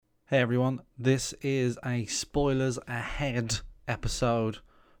Hey everyone, this is a spoilers ahead episode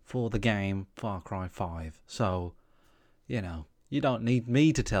for the game Far Cry 5. So, you don't need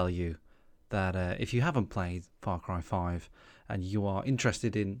me to tell you that if you haven't played Far Cry 5 and you are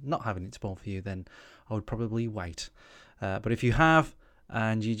interested in not having it spoiled for you, then I would probably wait. But if you have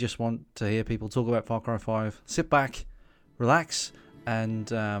and you just want to hear people talk about Far Cry 5, sit back, relax, and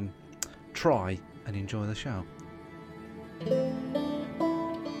try and enjoy the show.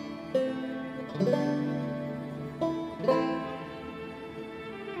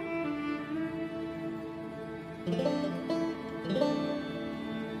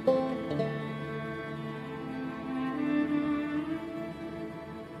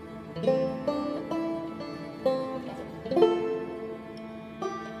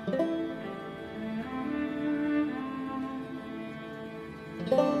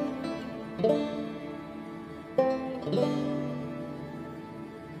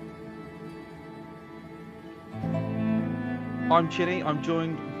 I'm Chinny. I'm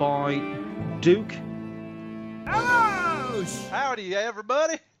joined by Duke. Hello! Howdy,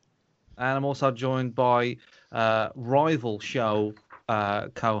 everybody. And I'm also joined by rival show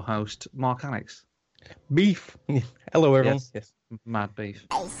co-host Mark Alex. Beef. Hello, everyone. Yes. Mad Beef.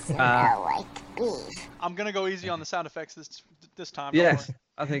 I smell like beef. I'm going to go easy on the sound effects this time. Yes,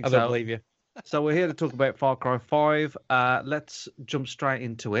 I think so. I don't believe you. So we're here to talk about Far Cry 5. Let's jump straight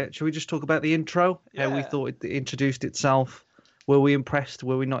into it. Shall we just talk about the intro? Yeah. How we thought it introduced itself? Were we impressed?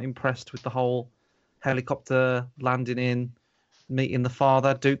 Were we not impressed with the whole helicopter landing in, meeting the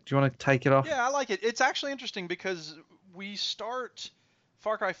father? Duke, do you want to take it off? Yeah, I like it. It's actually interesting because we start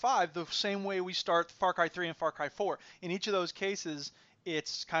Far Cry 5 the same way we start Far Cry 3 and Far Cry 4. In each of those cases,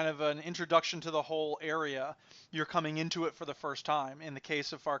 it's kind of an introduction to the whole area. You're coming into it for the first time. In the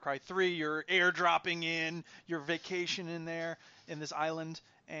case of Far Cry 3, you're airdropping in, you're vacationing there in this island.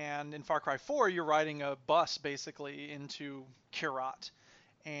 And in Far Cry 4, you're riding a bus basically into Kyrat.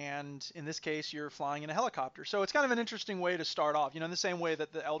 And in this case, you're flying in a helicopter. So it's kind of an interesting way to start off. In the same way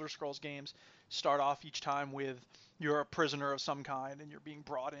that the Elder Scrolls games start off each time with you're a prisoner of some kind and you're being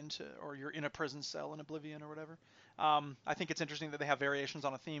brought into, or you're in a prison cell in Oblivion or whatever. I think it's interesting that they have variations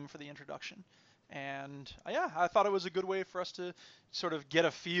on a theme for the introduction. And I thought it was a good way for us to sort of get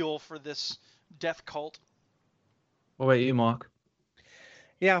a feel for this death cult. What about you, Mark?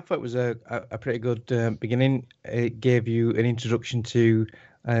 Yeah, I thought it was a pretty good beginning. It gave you an introduction to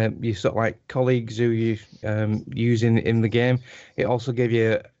your sort of like colleagues who you use in the game. It also gave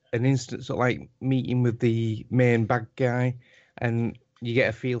you an instant sort of like meeting with the main bad guy, and you get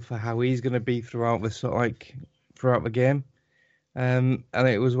a feel for how he's going to be throughout the sort of like throughout the game. And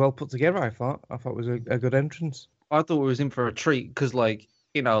it was well put together. I thought it was a good entrance. I thought we was in for a treat because,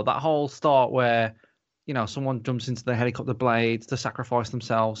 that whole start where, someone jumps into the helicopter blades to sacrifice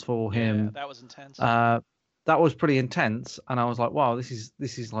themselves for him. Yeah, that was intense. That was pretty intense, and I was like, wow, this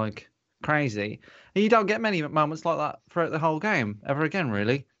is like crazy. And you don't get many moments like that throughout the whole game ever again,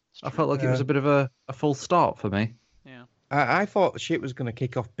 really. I felt like it was a bit of a full start for me. Yeah. I thought shit was going to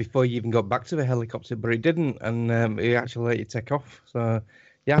kick off before you even got back to the helicopter, but it didn't, and it actually let you take off. So,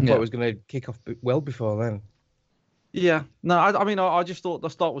 I thought it was going to kick off well before then. Yeah, no, I just thought the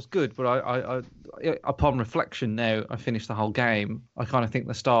start was good, but I upon reflection now, I finished the whole game. I kind of think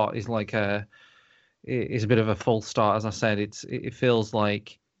the start is like is a bit of a false start. As I said, it feels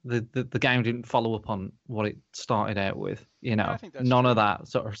like the game didn't follow up on what it started out with. I think that's None true. of that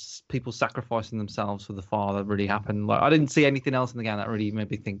sort of people sacrificing themselves for the father really happened. Like I didn't see anything else in the game that really made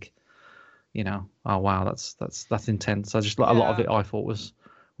me think, oh wow, that's intense. A lot of it I thought was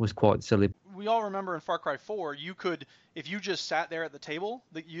quite silly. We all remember in Far Cry 4, you could, if you just sat there at the table,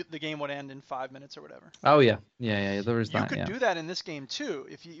 the game would end in 5 minutes or whatever. Oh yeah, there is that. You could do that in this game too.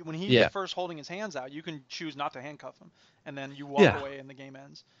 When he's first holding his hands out, you can choose not to handcuff him, and then you walk away and the game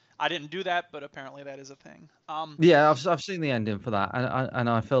ends. I didn't do that, but apparently that is a thing. I've seen the ending for that, and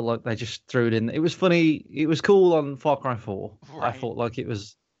I felt like they just threw it in. It was funny. It was cool on Far Cry 4. Right. I thought like it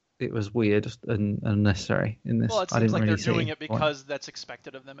was weird and unnecessary in this. Well, it seems like they're doing it because that's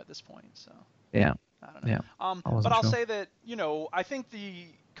expected of them at this point. So yeah, I don't know. Yeah. But I'll say that I think the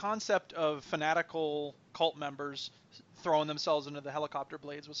concept of fanatical cult members throwing themselves into the helicopter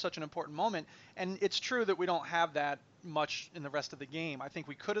blades was such an important moment, and it's true that we don't have that much in the rest of the game. I think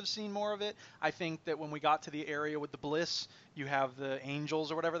we could have seen more of it. I think that when we got to the area with the Bliss, you have the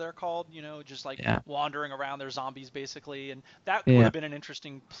angels or whatever they're called, just like wandering around. They're zombies basically, and that would have been an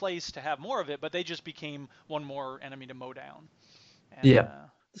interesting place to have more of it, but they just became one more enemy to mow down. And,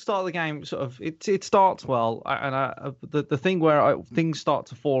 the start of the game sort of it starts well, and the thing where things start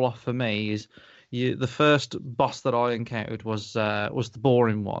to fall off for me is the first boss that I encountered was the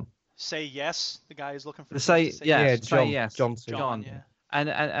boring one. say yes. The guy who's looking for The things say to say yes, Yeah, yes. say John. yes, Johnson. John, yeah. And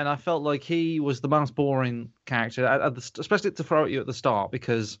I felt like he was the most boring character, especially to throw at you at the start,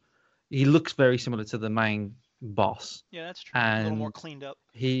 because he looks very similar to the main boss, Yeah, that's true. A little more and cleaned up.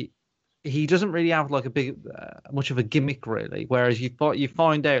 he doesn't really have like a big much of a gimmick really. Whereas you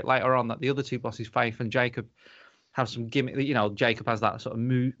find out later on that the other two bosses, Faith and Jacob, have some gimmick. You know, Jacob has that sort of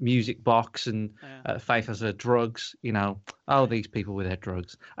music box, and Yeah. Faith has her drugs. You know, oh, these people with their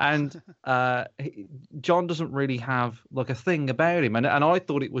drugs. And John doesn't really have like a thing about him. And I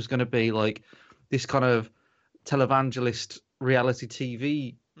thought it was going to be like this kind of televangelist reality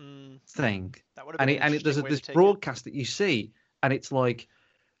TV thing. That would have been an interesting way There's this to take broadcast that you see, and it's like,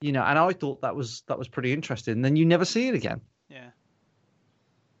 you know, and I thought that was pretty interesting. And then you never see it again. it. Yeah.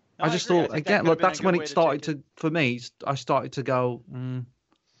 No, I just agree. I thought think that again, could have look, been a that's good when way it to started take it. to, for me, I started to go,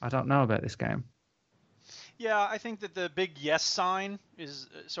 I don't know about this game. Yeah, I think that the big yes sign is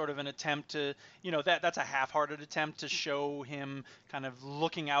sort of an attempt to, that's a half-hearted attempt to show him kind of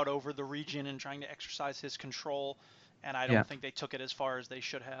looking out over the region and trying to exercise his control. And I don't Yeah. think they took it as far as they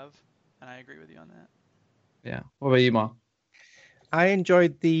should have. And I agree with you on that. Yeah. What about you, Mark? I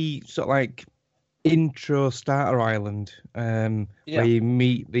enjoyed the sort of like intro starter island, Yeah. where you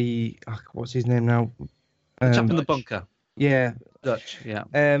meet the what's his name now? The chap in the Dutch. bunker. Yeah, Dutch. Yeah.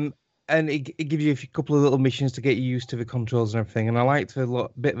 and it gives you a couple of little missions to get you used to the controls and everything. And I liked the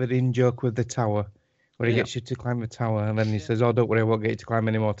bit of an in joke with the tower, where he Yeah. gets you to climb the tower, and then he Yeah. says, "Oh, don't worry, I won't get you to climb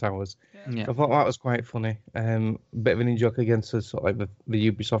any more towers." Yeah. So I thought that was quite funny. Bit of an in joke against the sort of like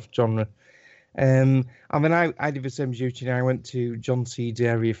the Ubisoft genre. I mean, I did the same as you, Chinny. I went to John Seed's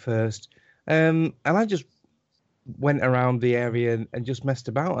area first, and I just went around the area and just messed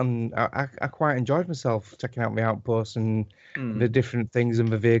about, and I quite enjoyed myself checking out the outposts and the different things and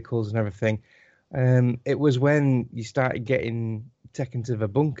the vehicles and everything. It was when you started getting taken to the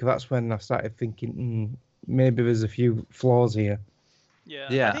bunker, that's when I started thinking, maybe there's a few flaws here. Yeah.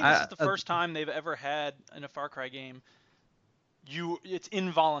 Yeah, I think this is the first time they've ever had in a Far Cry game, it's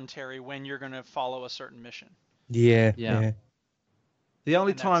involuntary when you're going to follow a certain mission. Yeah. The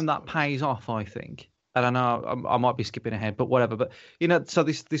only And that's time the that way. pays off, I think, and I know I might be skipping ahead, but whatever. But you know, so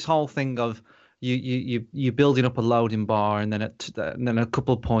this whole thing of you building up a loading bar, and then a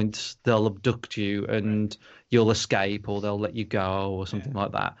couple of points they'll abduct you and you'll escape, or they'll let you go, or something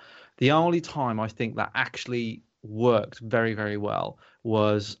like that. The only time I think that actually worked very, very well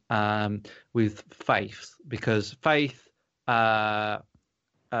was with Faith, because Faith is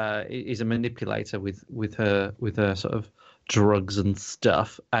a manipulator with her sort of drugs and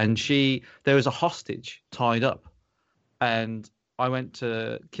stuff, and there was a hostage tied up, and I went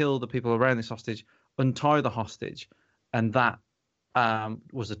to kill the people around this hostage, untie the hostage, and that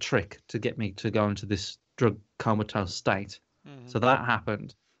was a trick to get me to go into this drug comatose state. So that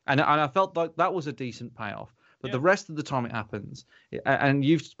happened, and I felt like that was a decent payoff. But the rest of the time it happens, and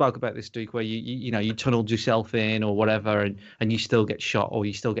you've spoke about this, Duke, where you tunneled yourself in or whatever, and you still get shot or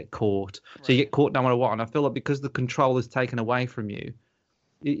you still get caught. So you get caught no matter what. And I feel like because the control is taken away from you,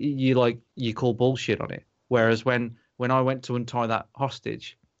 you call bullshit on it. Whereas when I went to untie that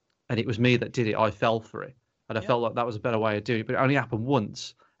hostage, and it was me that did it, I fell for it, and I felt like that was a better way of doing it. But it only happened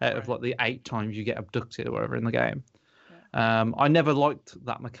once out of like the 8 times you get abducted or whatever in the game. I never liked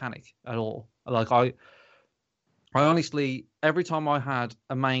that mechanic at all. Like I honestly, every time I had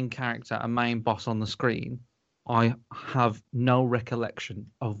a main character, a main boss on the screen, I have no recollection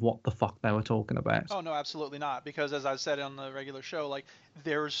of what the fuck they were talking about. Oh no, absolutely not. Because as I said on the regular show, like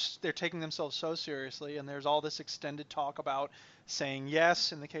they're taking themselves so seriously, and there's all this extended talk about saying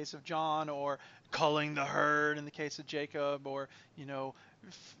yes in the case of John, or culling the herd in the case of Jacob, or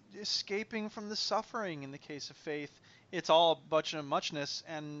escaping from the suffering in the case of Faith. It's all a bunch of muchness,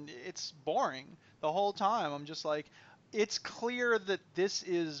 and it's boring the whole time. I'm just like, it's clear that this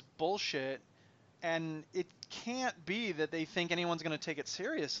is bullshit, and it can't be that they think anyone's going to take it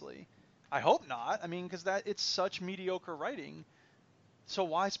seriously. I hope not. I mean, because it's such mediocre writing. So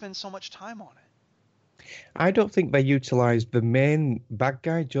why spend so much time on it? I don't think they utilised the main bad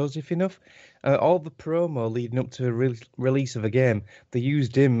guy, Joseph, enough. All the promo leading up to the release of the game, they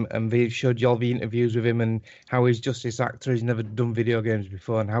used him and they showed you all the interviews with him and how he's just this actor. He's never done video games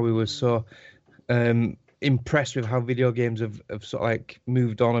before, and how he was so impressed with how video games have sort of like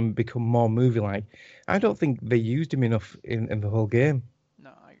moved on and become more movie-like. I don't think they used him enough in the whole game. No,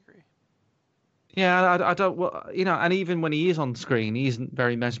 I agree. Yeah, I don't. Well, and even when he is on screen, he isn't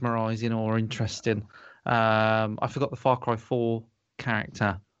very mesmerising or interesting. I forgot the Far Cry 4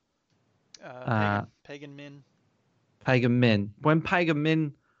 character. Pagan Min. Pagan Min. When Pagan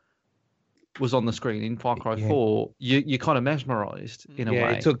Min was on the screen in Far Cry Yeah. 4, you kind of mesmerised in a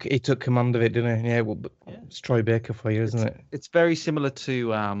way. he took command of it, didn't he? Yeah, well, it's Troy Baker for you, isn't it? It's very similar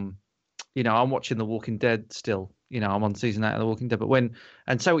to I'm watching The Walking Dead still. I'm on season 8 of The Walking Dead. But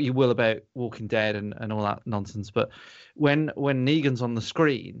say what you will about Walking Dead and all that nonsense, but when Negan's on the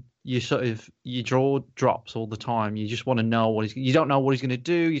screen, your jaw drops all the time. You just want to know you don't know what he's going to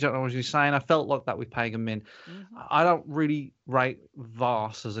do. You don't know what he's saying. I felt like that with Pagan Min. Mm-hmm. I don't really rate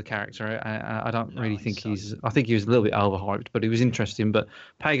Voss as a character. I don't really think I think he was a little bit overhyped, but he was interesting. But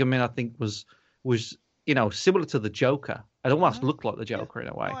Pagan Min, I think, was similar to the Joker. It almost looked like the Joker in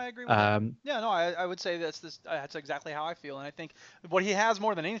a way. No, I agree with that. Yeah, no, I would say that's exactly how I feel. And I think what he has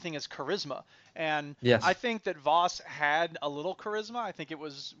more than anything is charisma. And yes. I think that Voss had a little charisma. I think it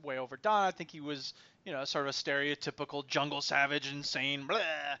was way overdone. I think he was, sort of a stereotypical jungle savage, insane,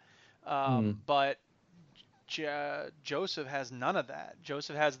 blah. But Joseph has none of that.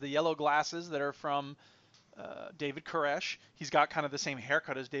 Joseph has the yellow glasses that are from David Koresh. He's got kind of the same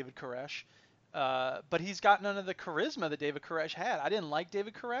haircut as David Koresh. But he's got none of the charisma that David Koresh had. I didn't like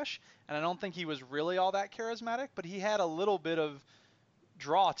David Koresh, and I don't think he was really all that charismatic, but he had a little bit of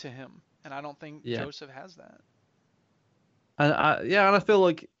draw to him, and I don't think Joseph has that. And I feel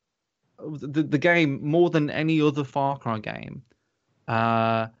like the game, more than any other Far Cry game,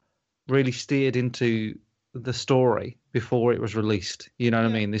 really steered into the story before it was released. You know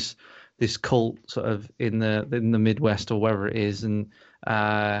what I mean? This cult sort of in the Midwest or wherever it is, and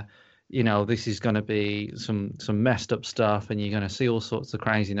this is going to be some messed up stuff, and you're going to see all sorts of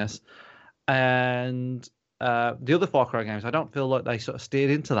craziness. And the other Far Cry games, I don't feel like they sort of steered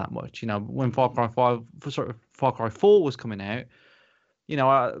into that much. When Far Cry 4 was coming out,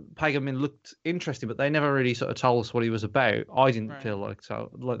 Pagan Min looked interesting, but they never really sort of told us what he was about. I didn't feel like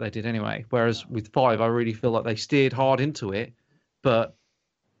they did anyway. Whereas with 5, I really feel like they steered hard into it, but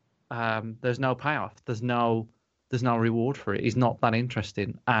there's no payoff. There's no reward for it. He's not that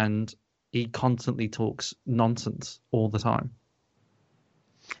interesting, and he constantly talks nonsense all the time.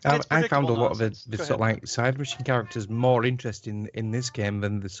 I found a lot of the sort of like side mission characters more interesting in this game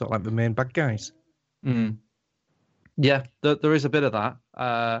than the sort of like the main bad guys. Yeah, there is a bit of that.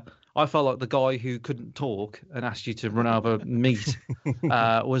 I felt like the guy who couldn't talk and asked you to run over meat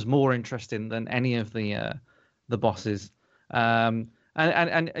was more interesting than any of the bosses. And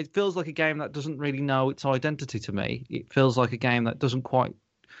it feels like a game that doesn't really know its identity to me. It feels like a game that doesn't quite.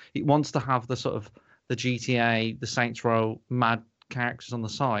 It wants to have the sort of the GTA, the Saints Row mad characters on the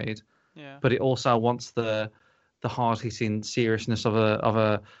side, but it also wants the hard-hitting seriousness of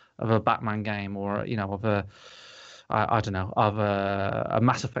a Batman game, or of a a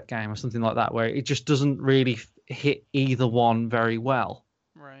Mass Effect game or something like that, where it just doesn't really hit either one very well.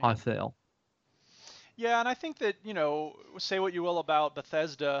 Right. I feel. Yeah, and I think that, say what you will about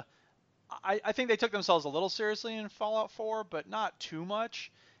Bethesda, I think they took themselves a little seriously in Fallout 4, but not too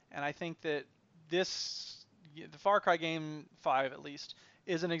much. And I think that the Far Cry game 5 at least,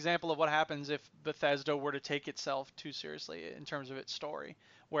 is an example of what happens if Bethesda were to take itself too seriously in terms of its story.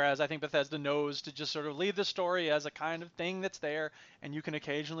 Whereas I think Bethesda knows to just sort of leave the story as a kind of thing that's there, and you can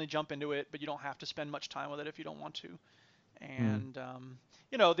occasionally jump into it, but you don't have to spend much time with it if you don't want to. And,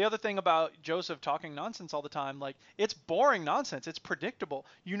 the other thing about Joseph talking nonsense all the time, like, it's boring nonsense. It's predictable.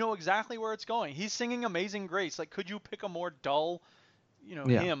 You know exactly where it's going. He's singing Amazing Grace. Like, could you pick a more dull,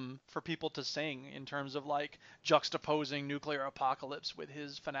 hymn for people to sing in terms of, like, juxtaposing nuclear apocalypse with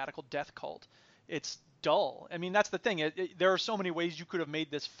his fanatical death cult? It's dull. I mean, that's the thing. There are so many ways you could have made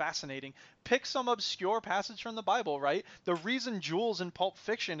this fascinating. Pick some obscure passage from the Bible, right? The reason Jules in Pulp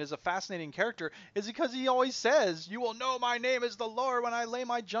Fiction is a fascinating character is because he always says, "You will know my name is the Lord when I lay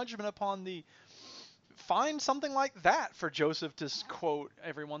my judgment upon thee." Find something like that for Joseph to quote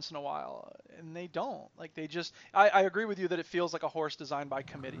every once in a while, and they don't. Like, they just... I agree with you that it feels like a horse designed by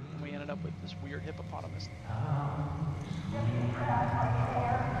committee, and we ended up with this weird hippopotamus.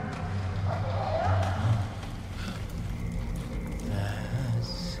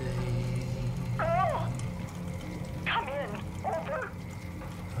 Oh! Come in! Over!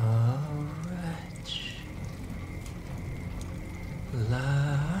 A wretch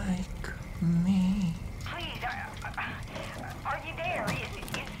like me. Please, are you there?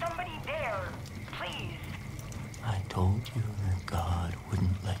 Is somebody there? Please. I told you that God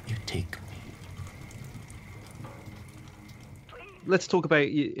wouldn't let you take me. Let's talk about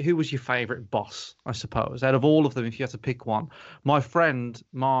who was your favourite boss, I suppose. Out of all of them, if you had to pick one. My friend,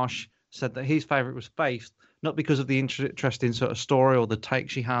 Marsh, said that his favourite was Faith, not because of the interesting sort of story or the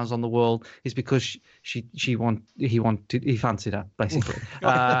take she has on the world, is because he fancied her, basically.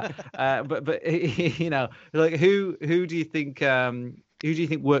 But like, who do you think Who do you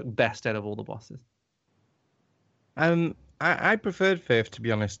think worked best out of all the bosses? I preferred Faith, to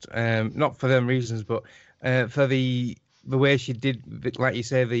be honest. Not for them reasons, but for the way she did, like you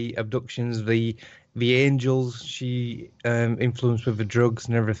say, the abductions, the angels she influenced with the drugs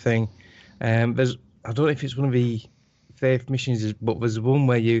and everything. There's I don't know if it's one of the Faith missions, but there's one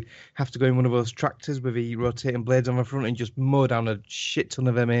where you have to go in one of those tractors with the rotating blades on the front and just mow down a shit ton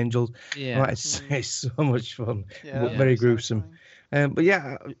of them angels. Yeah. It's so much fun, Yeah, but that very was gruesome. satisfying. But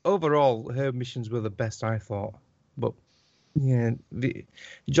yeah, overall, her missions were the best, I thought. But yeah,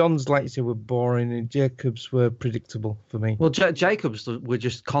 John's, like you said, were boring, and Jacob's were predictable for me. Well, Jacobs were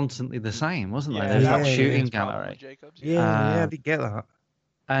just constantly the same, wasn't they? Yeah, There's that that was the shooting biggest problem gallery. with Jacobs. Yeah, I did get that.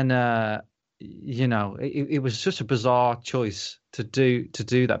 And you know, it was such a bizarre choice to do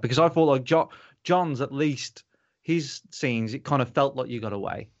that, because I thought like John's, at least his scenes, it kind of felt like you got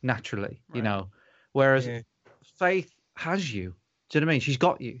away naturally, you Right. know, whereas Yeah. Faith has you. Do you know what I mean? She's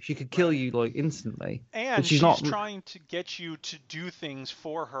got you. She could kill you like instantly. And but she's she's not trying to get you to do things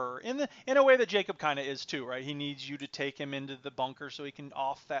for her in a way that Jacob kind of is too, right? He needs you to take him into the bunker so he can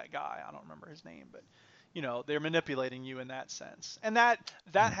off that guy. I don't remember his name, but you know, they're manipulating you in that sense. And that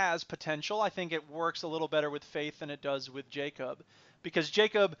has potential. I think it works a little better with Faith than it does with Jacob, because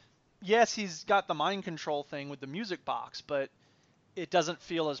Jacob, yes, he's got the mind control thing with the music box, but it doesn't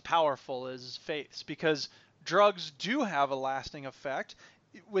feel as powerful as Faith's, because drugs do have a lasting effect.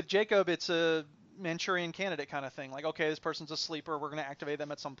 With Jacob, it's a Manchurian Candidate kind of thing. Like, okay, this person's a sleeper. We're going to activate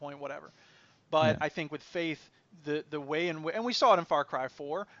them at some point, whatever. But I think with Faith, the way in which, and we saw it in Far Cry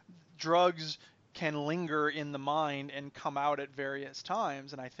 4, drugs can linger in the mind and come out at various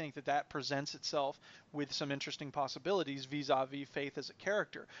times. And I think that presents itself with some interesting possibilities vis-a-vis Faith as a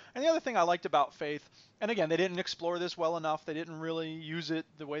character. And the other thing I liked about Faith, and again, they didn't explore this well enough. They didn't really use it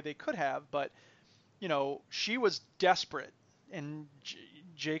the way they could have, but you know, she was desperate, and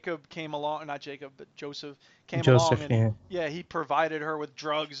Jacob came along, not Jacob, but Joseph came along, and he provided her with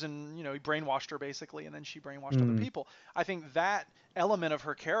drugs, and you know, he brainwashed her basically, and then she brainwashed other people. I think that element of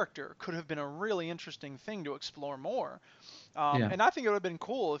her character could have been a really interesting thing to explore more. And I think it would have been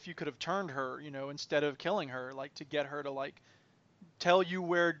cool if you could have turned her, you know, instead of killing her, like to get her to like tell you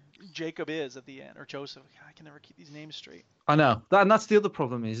where Jacob is at the end, or Joseph. I can never keep these names straight. I know and that's the other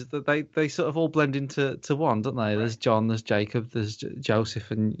problem, is that they sort of all blend into one, don't they? Right. There's John, there's Jacob, there's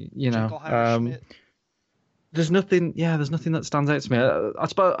Joseph, and you know, there's nothing that stands out to me. I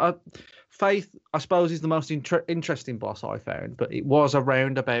suppose Faith, I suppose, is the most interesting boss I found, but it was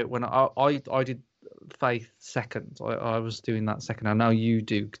around about when I did Faith second. I was doing that second. I know you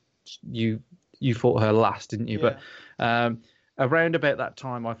do. You fought her last, didn't you? Yeah. But around about that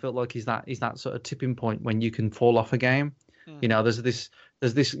time, I felt like is that sort of tipping point when you can fall off a game. You know, there's this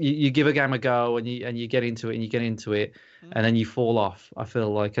you give a game a go, and you get into it, and then you fall off. I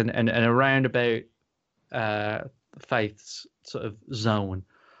feel like, and around about Faith's sort of zone,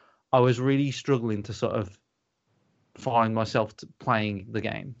 I was really struggling to sort of find myself playing the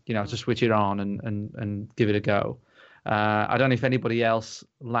game, you know, to switch it on and give it a go. I don't know if anybody else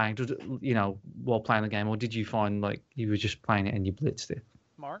lagged, you know, while playing the game, or did you find like you were just playing it and you blitzed it?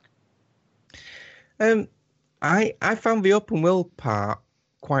 Mark? I found the open world part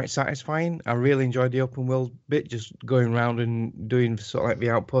quite satisfying. I really enjoyed the open world bit, just going around and doing sort of like the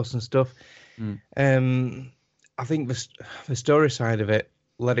outposts and stuff. I think the story side of it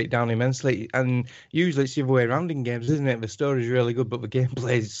let it down immensely, and usually it's the other way around in games, isn't it? The story's really good, but the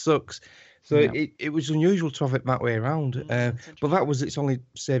gameplay sucks. So it was unusual to have it that way around. But that was its only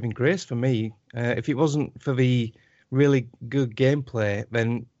saving grace for me. If it wasn't for the really good gameplay,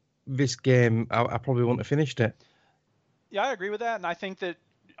 then this game, I probably wouldn't have finished it. Yeah, I agree with that, and I think that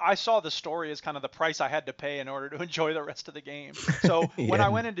I saw the story as kind of the price I had to pay in order to enjoy the rest of the game. So when I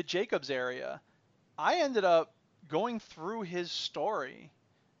went into Jacob's area, I ended up going through his story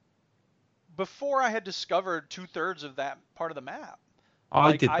before I had discovered 2/3 of that part of the map.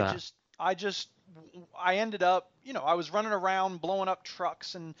 I did that. I ended up, you know, I was running around blowing up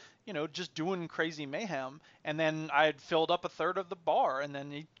trucks and, you know, just doing crazy mayhem. And then I had filled up 1/3 of the bar, and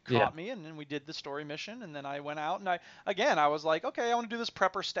then he caught me, and then we did the story mission. And then I went out, and I was like, okay, I want to do this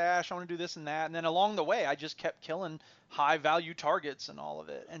prepper stash. I want to do this and that. And then along the way, I just kept killing high value targets and all of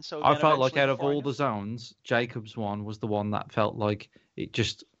it. And so I felt like out of all the zones, Jacob's one was the one that felt like it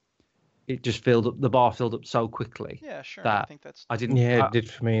just filled up, the bar filled up so quickly. Yeah, sure. That I think that's. I didn't. Yeah, it did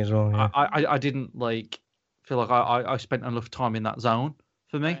for me as well. Yeah. I didn't like feel like I spent enough time in that zone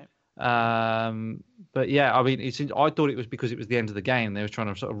for me. Right. But yeah, I mean, I thought it was because it was the end of the game. They were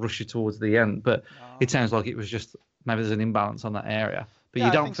trying to sort of rush you towards the end, but it sounds like it was just maybe there's an imbalance on that area. but Yeah,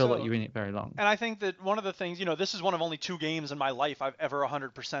 you I don't think feel like so. you're in it very long. And I think that one of the things, this is one of only 2 games in my life I've ever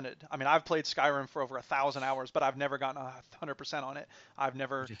 100%ed. I mean, I've played Skyrim for over 1,000 hours, but I've never gotten 100% on it. I've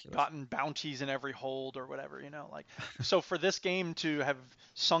never Ridiculous. gotten bounties in every hold or whatever, like. So for this game to have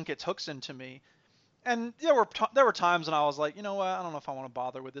sunk its hooks into me, and there were times when I was like, you know what, I don't know if I want to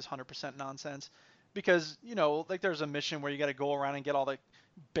bother with this 100% nonsense, because like there's a mission where you got to go around and get all the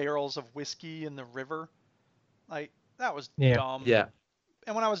barrels of whiskey in the river, like that was Yeah. dumb. Yeah.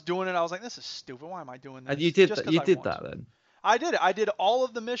 And when I was doing it, I was like, this is stupid. Why am I doing this? And you did Just that. 'cause You I did want that to. then. I did it. I did all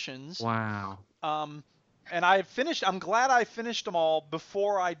of the missions. Wow. And I finished. I'm glad I finished them all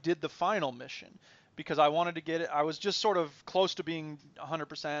before I did the final mission, because I wanted to get it. I was just sort of close to being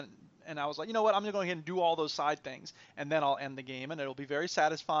 100%, and I was like, you know what? I'm gonna go ahead and do all those side things, and then I'll end the game, and it'll be very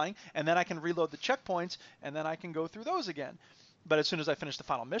satisfying. And then I can reload the checkpoints, and then I can go through those again. But as soon as I finished the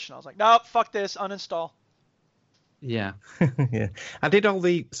final mission, I was like, nope, fuck this, uninstall. Yeah. Yeah, I did all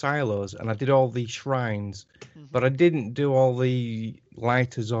the silos and I did all the shrines, but I didn't do all the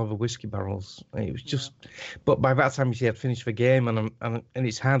lighters or the whiskey barrels. It was just, but by that time you see I'd finished the game, and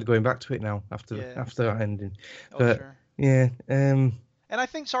it's hard going back to it now after that ending. Oh, But sure. yeah, And I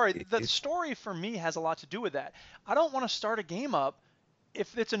think, the story for me has a lot to do with that. I don't want to start a game up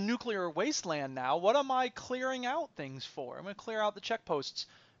if it's a nuclear wasteland now. What am I clearing out things for? I'm going to clear out the checkposts.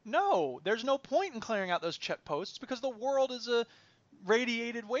 No, there's no point in clearing out those checkposts because the world is a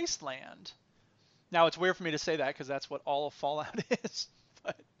radiated wasteland. Now, it's weird for me to say that because that's what all of Fallout is.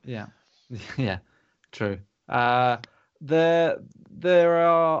 But Yeah. Yeah. True. There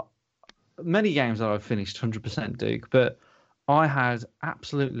are many games that I've finished 100%, Duke, but I had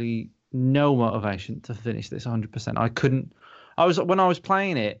absolutely no motivation to finish this 100%. I couldn't. When I was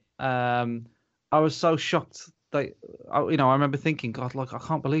playing it, I was so shocked. I remember thinking, God, like I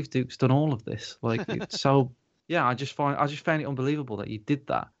can't believe Duke's done all of this. Like it's so. Yeah, I just found it unbelievable that you did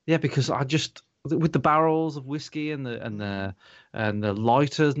that. Yeah, because with the barrels of whiskey and the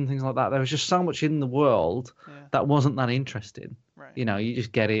lighters and things like that, there was just so much in the world that wasn't that interesting. Right. You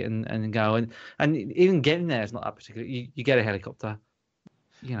just get it and go and even getting there is not that particular. You get a helicopter.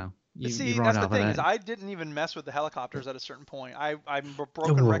 See, you ride that's the over thing there. is I didn't even mess with the helicopters at a certain point. I'm a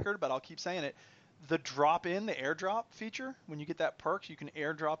broken record, but I'll keep saying it. The the airdrop feature, when you get that perk, you can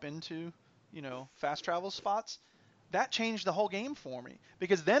airdrop into, fast travel spots. That changed the whole game for me,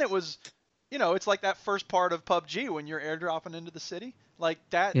 because then it was, it's like that first part of PUBG when you're airdropping into the city. Like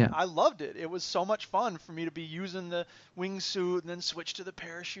that, Yeah. I loved it. It was so much fun for me to be using the wingsuit and then switch to the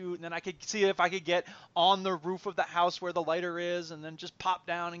parachute, and then I could see if I could get on the roof of the house where the lighter is, and then just pop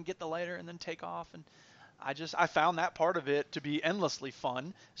down and get the lighter and then take off. And I found that part of it to be endlessly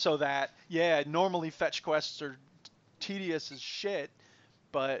fun. So that, normally fetch quests are tedious as shit,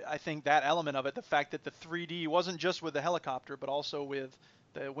 but I think that element of it, the fact that the 3D wasn't just with the helicopter, but also with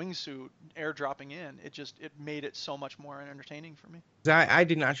the wingsuit airdropping in, it made it so much more entertaining for me. I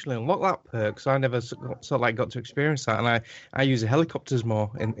didn't actually unlock that perk, so I never got to experience that, and I use the helicopters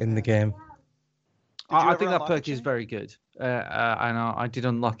more in the game. I think that perk is very good, and I did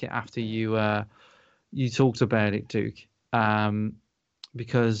unlock it after you talked about it, Duke,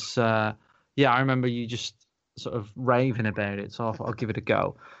 because I remember you just sort of raving about it, so I thought I'll give it a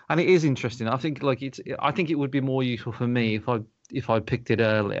go, and it is interesting. I think I think it would be more useful for me if I picked it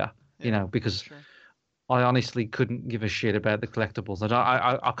earlier, because Sure. I honestly couldn't give a shit about the collectibles.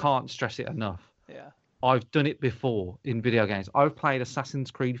 I can't stress it enough. Yeah. I've done it before in video games. I've played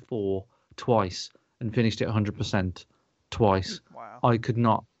Assassin's Creed 4 twice and finished it 100% twice. Wow. I could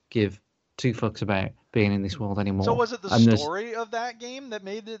not give two fucks about being in this world anymore. So was it the story of that game that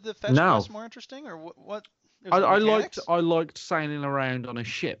made the fetch quest more interesting, or what? I liked sailing around on a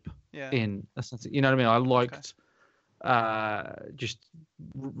ship in Assassin's. You know what I mean? I liked just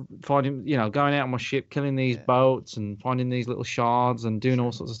finding, going out on my ship, killing these boats and finding these little shards and doing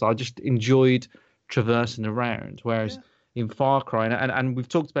all sorts of stuff. I just enjoyed traversing around. Whereas in Far Cry, and we've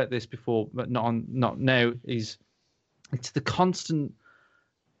talked about this before, but not now, it's the constant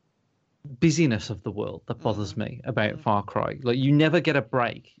busyness of the world that bothers me about Far Cry. Like, you never get a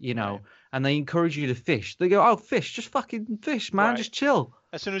break, and they encourage you to fish. They go, oh, fish, just fucking fish, man, just chill.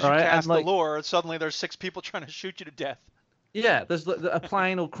 As soon as you cast the lure, suddenly there's 6 people trying to shoot you to death. Yeah, there's a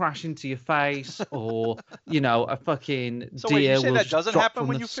plane will crash into your face, or a fucking so deer wait, you say will that doesn't drop happen from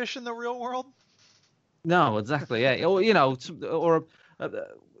when you fish in the real world? No, exactly. Yeah, or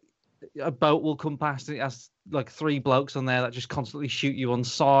a boat will come past and it has like 3 blokes on there that just constantly shoot you on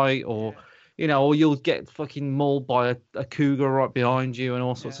sight, or or you'll get fucking mauled by a cougar right behind you and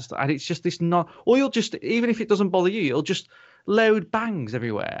all sorts of stuff. And it's just this or you'll just, even if it doesn't bother you, you'll just loud bangs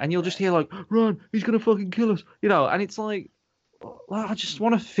everywhere, and you'll just hear like, run, he's gonna fucking kill us, and it's like, well, I just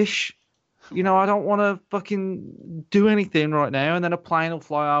want to fish. You know, I don't want to fucking do anything right now. And then a plane will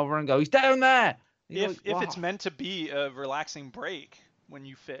fly over and go, he's down there. If it's meant to be a relaxing break when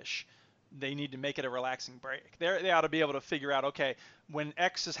you fish, they need to make it a relaxing break. They ought to be able to figure out, okay, when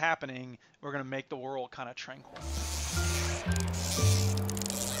X is happening, we're going to make the world kind of tranquil.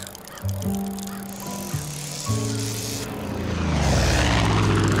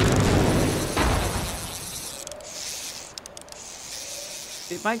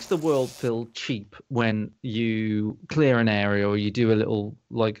 It makes the world feel cheap when you clear an area or you do a little,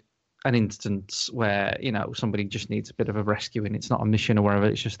 like, an instance where, you know, somebody just needs a bit of a rescue and it's not a mission or wherever,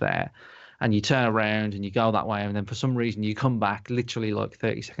 it's just there. And you turn around and you go that way, and then for some reason you come back literally like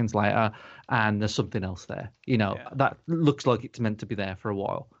 30 seconds later and there's something else there. You know, that looks like it's meant to be there for a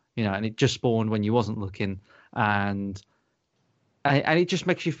while, you know, and it just spawned when you wasn't looking. And it just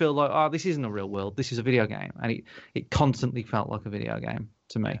makes you feel like, oh, this isn't a real world. This is a video game. And it constantly felt like a video game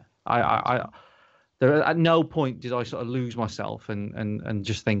to me. There, at no point did I sort of lose myself and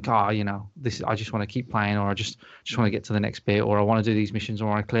just think, you know, I just want to keep playing, or I just want to get to the next bit, or I want to do these missions, or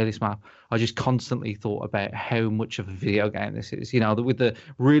I want to clear this map. I just constantly thought about how much of a video game this is. You know, with the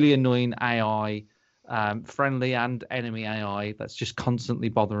really annoying AI, friendly and enemy AI that's just constantly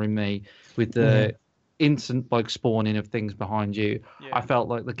bothering me, with the instant like spawning of things behind you. I felt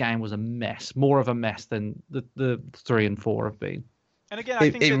like the game was a mess, more of a mess than the 3 and 4 have been. And again,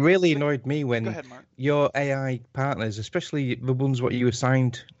 I think it really annoyed me when ahead, Mark. Your AI partners, especially the ones what you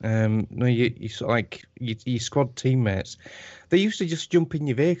assigned, you sort of like your squad teammates, they used to just jump in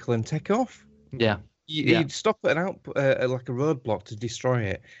your vehicle and take off. Yeah. You'd stop at like a roadblock to destroy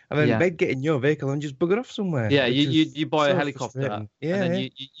it, and then they'd get in your vehicle and just bugger off somewhere. Yeah, you buy a helicopter, and then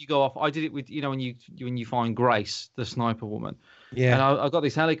you go off. I did it with, you know, when you find Grace, the sniper woman. Yeah. And I got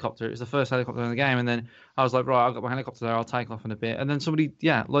this helicopter. It was the first helicopter in the game, and then I was like, right, I've got my helicopter there. I'll take off in a bit. And then somebody,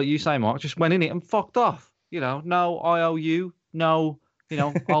 like you say, Mark, just went in it and fucked off. You know, no IOU, no. You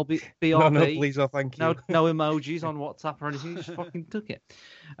know, I'll be BRB. No, please, thank you. No emojis on WhatsApp or anything. You just fucking took it.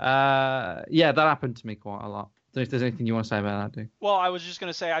 That happened to me quite a lot. I don't know if there's anything you want to say about that, dude. Well, I was just going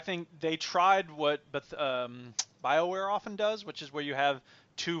to say, I think they tried what BioWare often does, which is where you have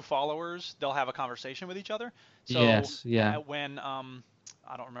two followers, they'll have a conversation with each other. So yes, yeah. When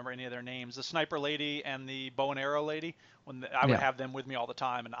I don't remember any of their names, the sniper lady and the bow and arrow lady, I would have them with me all the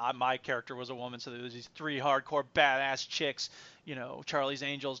time, and my character was a woman, so there was these 3 hardcore badass chicks, you know, Charlie's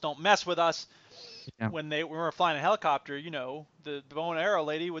Angels, don't mess with us. Yeah. When we were flying a helicopter, you know, the bow and arrow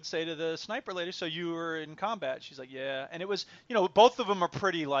lady would say to the sniper lady, so you were in combat? She's like, yeah. And it was, you know, both of them are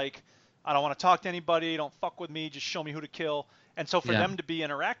pretty like, I don't want to talk to anybody, don't fuck with me, just show me who to kill. And so for them to be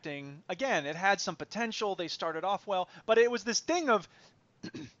interacting, again, it had some potential. They started off well, but it was this thing of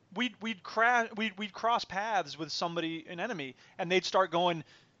we'd cross paths with somebody, an enemy, and they'd start going,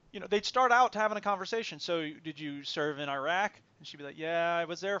 you know, they'd start out having a conversation. So did you serve in Iraq? And she'd be like, yeah, I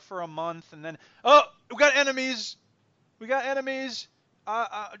was there for a month. And then, oh, we got enemies. I'm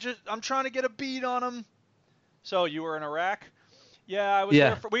trying to get a bead on them. So you were in Iraq? Yeah, I was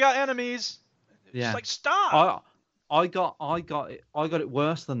there we got enemies. Yeah. It's like, stop. I got it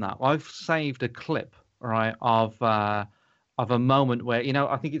worse than that. I've saved a clip, right, of a moment where, you know,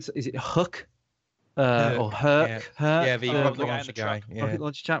 I think is it Hook or Herc? Yeah, the rocket launcher guy. Rocket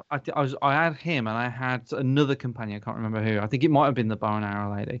launcher chap. I had him, and I had another companion. I can't remember who. I think it might have been the bow and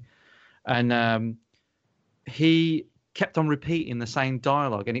arrow lady, and he kept on repeating the same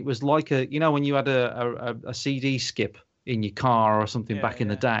dialogue, and it was like you know, when you had a CD skip in your car or something back in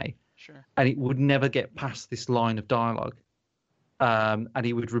the day. Sure. And it would never get past this line of dialogue, and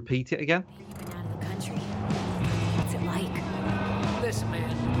he would repeat it again. You've been out of the country. What's it like? Listen,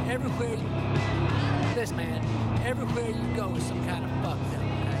 man, everywhere you go is some kind of fucked up,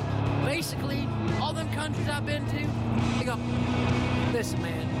 okay? Basically, all them countries I've been to, listen,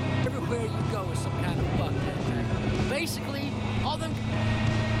 man, everywhere you go is some kind of fucked up, okay? Basically, all them,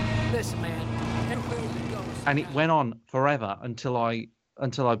 listen, man, everywhere you go is some. And it went on forever until I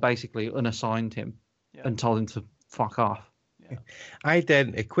basically unassigned him and told him to fuck off. Yeah. I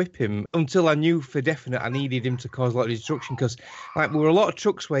didn't equip him until I knew for definite I needed him to cause a lot of destruction, because like there were a lot of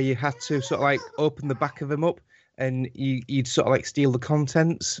trucks where you had to sort of like open the back of them up and you'd sort of like steal the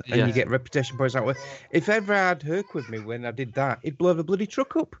contents and you get reputation points that way. If ever I had Herc with me when I did that, he'd blow the bloody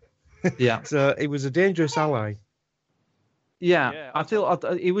truck up. Yeah. So it was a dangerous ally. Yeah, I feel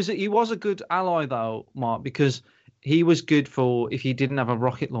he was a good ally though, Mark, because he was good for if you didn't have a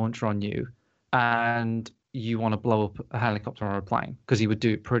rocket launcher on you and you want to blow up a helicopter or a plane, because he would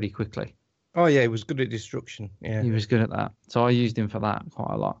do it pretty quickly. Oh, yeah, he was good at destruction. Yeah, he was good at that. So I used him for that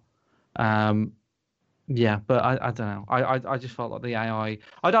quite a lot. Yeah, but I don't know. I just felt like the AI.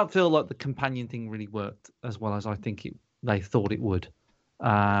 I don't feel like the companion thing really worked as well as I think they thought it would.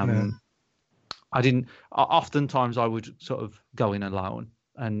 No. I didn't. Oftentimes, I would sort of go in alone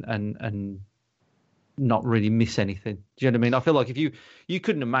and not really miss anything. Do you know what I mean? I feel like if you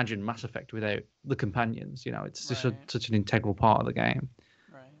couldn't imagine Mass Effect without the companions. You know, it's just Right. such an integral part of the game.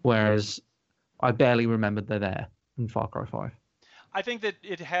 Right. Whereas I barely remembered they're there in Far Cry 5. I think that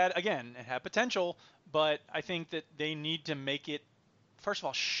it had potential, but I think that they need to make it. First of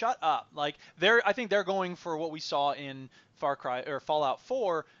all, shut up. Like I think they're going for what we saw in Far Cry or Fallout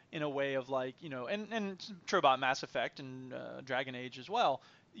 4 in a way of like, and it's true about Mass Effect and Dragon Age as well.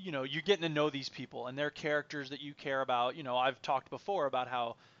 You're getting to know these people and their characters that you care about. I've talked before about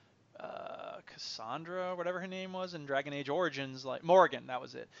how Cassandra, whatever her name was in Dragon Age Origins, like Morrigan, that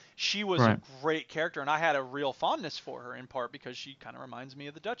was it. She was a Right. great character, and I had a real fondness for her in part because she kind of reminds me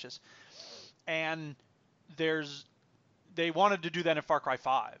of the Duchess. And there's they wanted to do that in Far Cry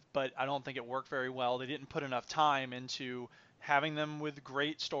 5, but I don't think it worked very well. They didn't put enough time into having them with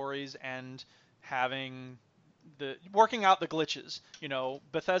great stories and having the working out the glitches.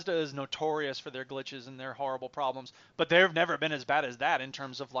 Bethesda is notorious for their glitches and their horrible problems, but they've never been as bad as that in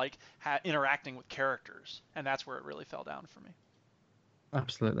terms of like interacting with characters, and that's where it really fell down for me.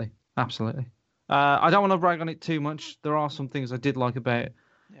 Absolutely. Absolutely. I don't want to brag on it too much. There are some things I did like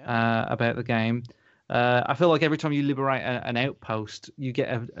Yeah. about the game. I feel like every time you liberate an outpost, you get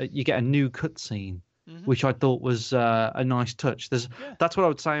a new cutscene, Hmm. which I thought was a nice touch. Yeah. That's what I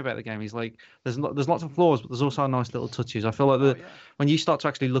would say about the game. Is like there's lots of flaws, but there's also nice little touches. I feel like Oh yeah. when you start to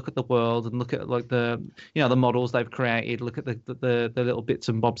actually look at the world and look at like the models they've created, look at the little bits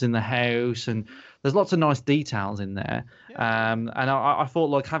and bobs in the house, and there's lots of nice details in there. Yeah. And I thought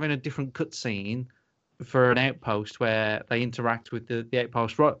like having a different cutscene for an outpost where they interact with the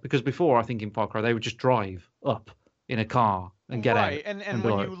outpost, right? Because before, I think in Far Cry they would just drive up in a car and get out Right, and be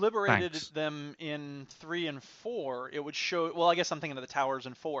when like, you liberated thanks. them in 3 and 4, it would show. Well, I guess I'm thinking of the towers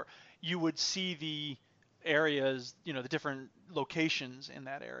in 4. You would see the areas, the different locations in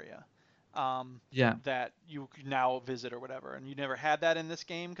that area um, Yeah, that you could now visit or whatever. And you never had that in this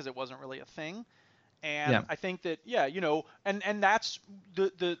game because it wasn't really a thing. yeah, And I think that yeah, and that's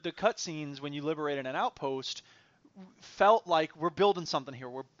the cutscenes when you liberated an outpost felt like we're building something here.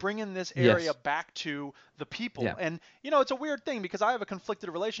 We're bringing this area yes, back to the people. yeah, And, it's a weird thing because I have a conflicted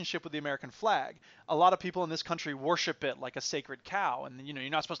relationship with the American flag. A lot of people in this country worship it like a sacred cow. And, you're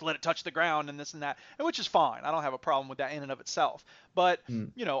not supposed to let it touch the ground and this and that, which is fine. I don't have a problem with that in and of itself. But, mm,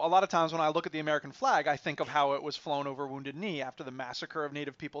 a lot of times when I look at the American flag, I think of how it was flown over Wounded Knee after the massacre of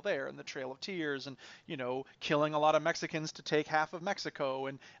Native people there and the Trail of Tears and, killing a lot of Mexicans to take half of Mexico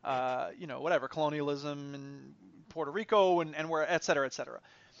and, whatever, colonialism and Puerto Rico and where et cetera, et cetera.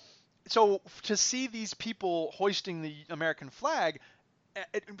 So to see these people hoisting the American flag,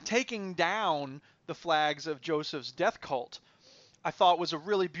 taking down the flags of Joseph's death cult, I thought was a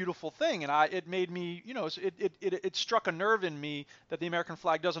really beautiful thing, and it made me, it struck a nerve in me that the American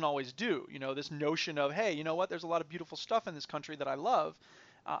flag doesn't always do. This notion of, hey, you know what? There's a lot of beautiful stuff in this country that I love,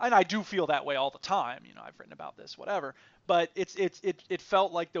 and I do feel that way all the time. I've written about this, whatever. But it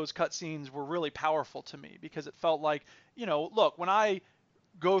felt like those cutscenes were really powerful to me because it felt like, look, when I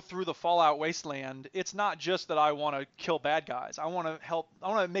go through the Fallout wasteland, it's not just that I want to kill bad guys. I want to help. I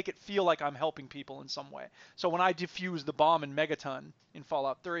want to make it feel like I'm helping people in some way. So when I defused the bomb in Megaton in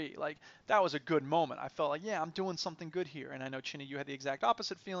Fallout 3, like that was a good moment. I felt like, yeah, I'm doing something good here. And I know Chinny, you had the exact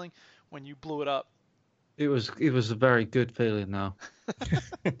opposite feeling when you blew it up. it was a very good feeling though.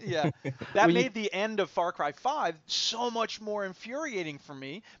 Yeah, Well, that made the end of Far Cry 5 so much more infuriating for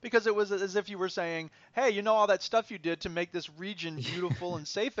me because it was as if you were saying, "Hey, all that stuff you did to make this region beautiful and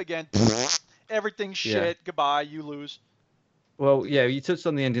safe again? Everything's yeah. shit. Goodbye. You lose." Well, yeah, you touched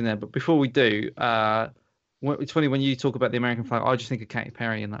on the ending there, but before we do, it's funny when you talk about the American flag. I just think of Katy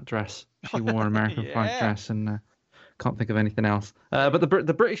Perry in that dress. She wore an American flag Yeah. dress, and can't think of anything else. But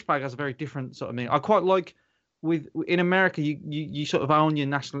the British flag has a very different sort of meaning. I quite like in America, you sort of own your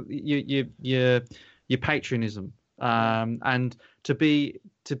national your patriotism, Right. and to be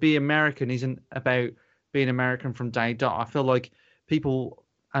American isn't about being American from day dot. I feel like people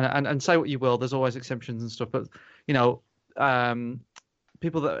and say what you will, there's always exceptions and stuff, but you know.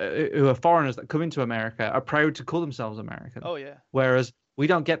 People who are foreigners that come into America are proud to call themselves American, Oh yeah. whereas we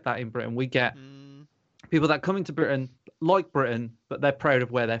don't get that in Britain. We get Mm, people that come into Britain like Britain, but they're proud of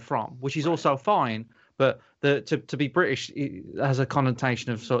where they're from, which is right. also fine. But to be British has a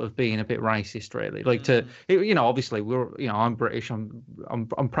connotation of sort of being a bit racist, really. Like obviously I'm British.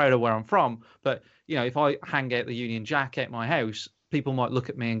 I'm proud of where I'm from. But if I hang out the Union Jack at my house, people might look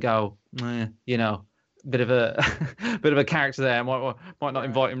at me and go, bit of a bit of a character there. Might not Right.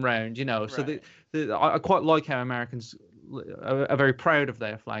 invite him round, you know. So Right. I quite like how Americans are very proud of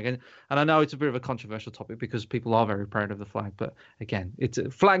their flag, and I know it's a bit of a controversial topic because people are very proud of the flag. But again, it's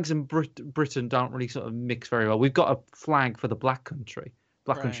flags and Britain don't really sort of mix very well. We've got a flag for the Black Country.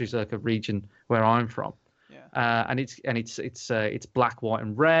 Black Right. Country is like a region where I'm from. Yeah. And it's black, white,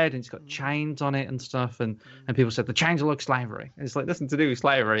 and red, and it's got chains on it and stuff. And people said the chains are like slavery. And it's like nothing to do with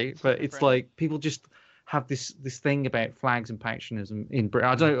slavery, but it's Right. like people just have this thing about flags and patriotism in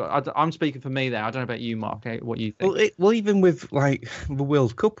Britain. I'm speaking for me there. I don't know about you, Mark. What you think? Well, even with like the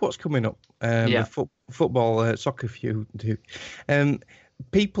World Cup, what's coming up? Yeah. Football, soccer, few do.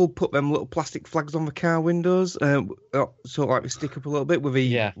 People put them little plastic flags on the car windows, so like we stick up a little bit with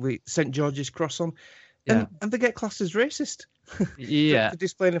with St George's cross on. And they get classed as racist. Yeah, for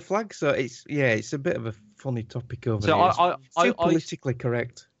displaying a flag. So it's a bit of a funny topic over so here. It's too politically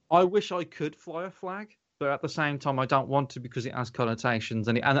correct. I wish I could fly a flag, but at the same time, I don't want to because it has connotations,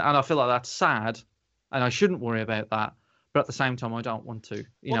 and I feel like that's sad, and I shouldn't worry about that. But at the same time, I don't want to.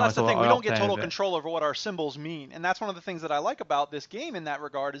 That's the thing. We don't get total control over what our symbols mean, and that's one of the things that I like about this game in that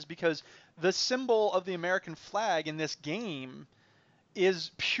regard is because the symbol of the American flag in this game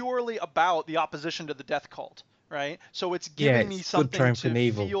is purely about the opposition to the death cult, right? So it's giving me something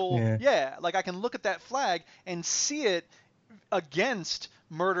to feel. Yeah, like I can look at that flag and see it against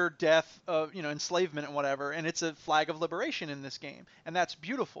murder, death, enslavement, and whatever, and it's a flag of liberation in this game, and that's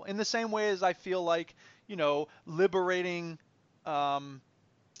beautiful. In the same way as I feel like liberating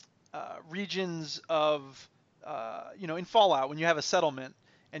regions of in Fallout when you have a settlement.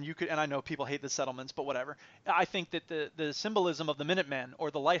 And I know people hate the settlements, but whatever. I think that the symbolism of the Minutemen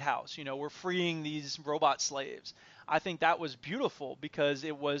or the lighthouse, we're freeing these robot slaves. I think that was beautiful because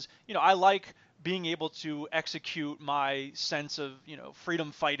it was, I like being able to execute my sense of,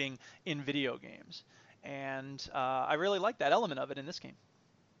 freedom fighting in video games. And I really like that element of it in this game.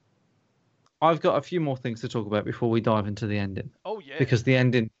 I've got a few more things to talk about before we dive into the ending. Oh, yeah. Because the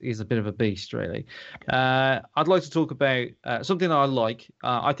ending is a bit of a beast, really. I'd like to talk about something that I like.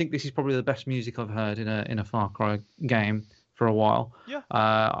 I think this is probably the best music I've heard in a Far Cry game for a while. Yeah.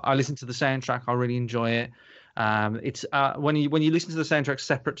 I listen to the soundtrack. I really enjoy it. It's when you listen to the soundtrack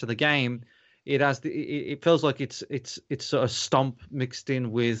separate to the game, it feels like it's sort of stomp mixed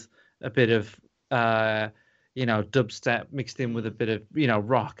in with a bit of dubstep mixed in with a bit of,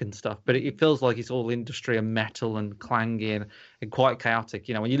 rock and stuff. But it feels like it's all industry and metal and clanging and quite chaotic.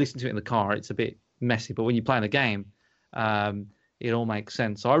 When you listen to it in the car, it's a bit messy. But when you play in the game, it all makes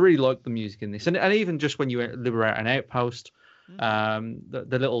sense. So I really like the music in this. And even just when you liberate an outpost, the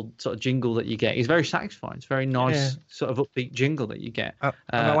little sort of jingle that you get is very satisfying. It's a very nice sort of upbeat jingle that you get. And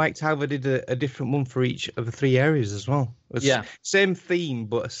I liked how they did a different one for each of the 3 areas as well. Same theme,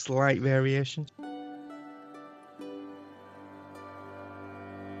 but a slight variation.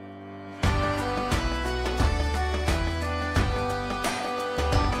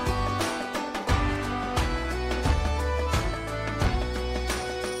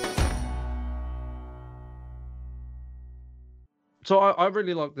 So I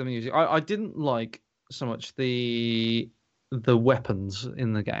really like the music. I didn't like so much the weapons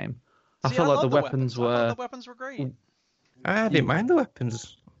in the game. I felt like the weapons were great. I didn't mind the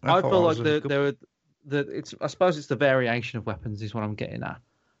weapons. I feel like they were I suppose it's the variation of weapons is what I'm getting at.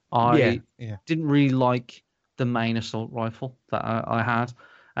 I didn't really like the main assault rifle that I had,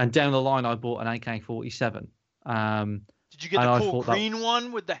 and down the line I bought an AK-47. Did you get the cool green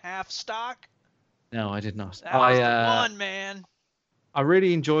one with the half stock? No, I did not. That was the one, man. I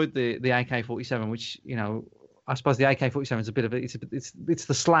really enjoyed the AK-47, which I suppose the AK-47 is a bit of it's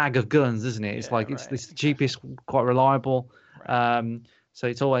the slag of guns, isn't it? It's it's the cheapest, quite reliable. Right. So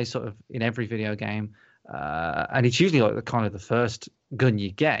it's always sort of in every video game, and it's usually like the first gun you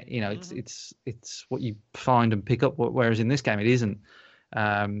get. It's what you find and pick up. Whereas in this game it isn't.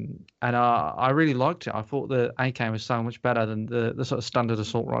 And I really liked it. I thought the AK was so much better than the sort of standard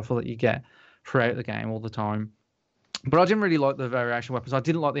assault rifle that you get throughout the game all the time. But I didn't really like the variation weapons. I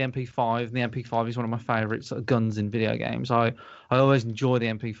didn't like the MP5, and the MP5 is one of my favourite sort of guns in video games. I always enjoy the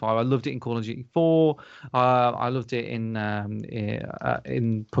MP5. I loved it in Call of Duty 4. I loved it in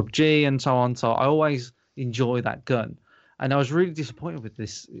PUBG and so on. So I always enjoy that gun. And I was really disappointed with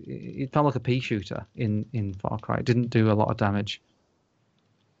this. It felt like a pea shooter in Far Cry. It didn't do a lot of damage.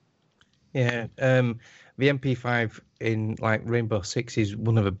 Yeah, the MP5 in like Rainbow Six is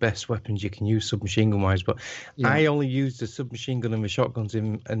one of the best weapons you can use submachine gun wise. But I only used the submachine gun and the shotguns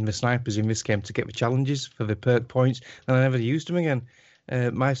and the snipers in this game to get the challenges for the perk points, and I never used them again.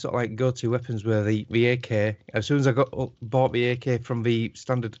 my sort of like go-to weapons were the AK. As soon as I bought the AK from the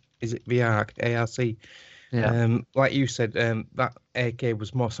standard, is it the ARC? Yeah. Like you said, that AK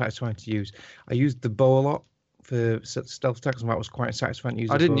was more satisfying to use. I used the bow a lot for stealth attacks, and that was quite satisfying to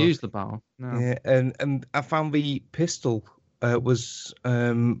use. I the didn't bow. use the bow. No. Yeah, and I found the pistol was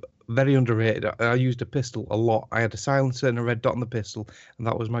very underrated. I used a pistol a lot. I had a silencer and a red dot on the pistol, and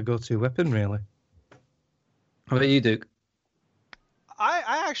that was my go-to weapon, really. How about you, Duke?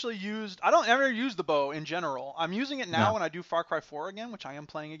 I actually I don't ever use the bow in general. I'm using it now No. when I do Far Cry 4 again, which I am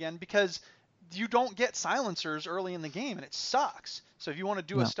playing again, because you don't get silencers early in the game, and it sucks. So if you want to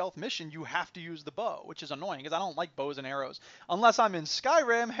do a No. stealth mission, you have to use the bow, which is annoying, because I don't like bows and arrows. Unless I'm in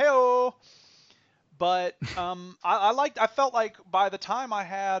Skyrim, hey-oh! But I felt like by the time I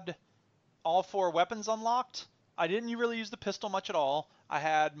had all 4 weapons unlocked, I didn't really use the pistol much at all. I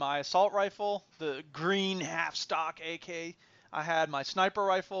had my assault rifle, the green half-stock AK. I had my sniper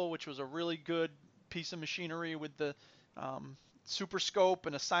rifle, which was a really good piece of machinery with the super scope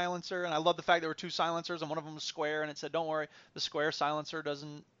and a silencer. And I love the fact there were 2 silencers, and one of them was square, and it said, "Don't worry, the square silencer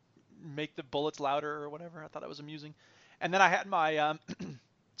doesn't make the bullets louder," or whatever. I thought that was amusing. And then I had my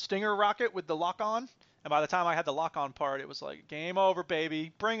Stinger rocket with the lock-on. And by the time I had the lock-on part, it was like, game over,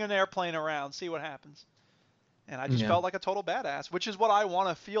 baby. Bring an airplane around, see what happens. And I just felt like a total badass, which is what I want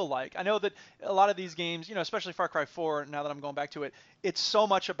to feel like. I know that a lot of these games, especially Far Cry 4, now that I'm going back to it, it's so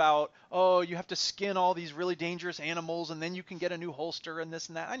much about, oh, you have to skin all these really dangerous animals, and then you can get a new holster and this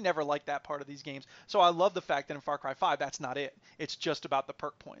and that. I never liked that part of these games. So I love the fact that in Far Cry 5, that's not it. It's just about the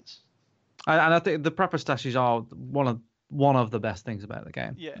perk points. And I think the prepper stashes are one of the best things about the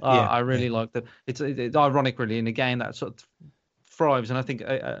game. Yeah. I really like that. It's ironic, really, in a game that sort of thrives. And I think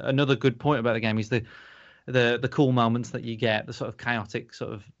another good point about the game is the cool moments that you get, the sort of chaotic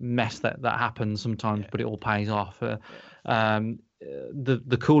sort of mess that happens sometimes, but it all pays off.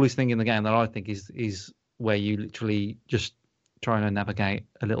 The coolest thing in the game that I think is where you literally just trying to navigate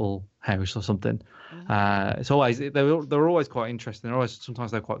a little house or something. It's always they're always quite interesting.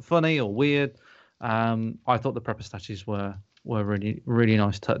 Sometimes they're quite funny or weird. I thought the prepper stashes were really really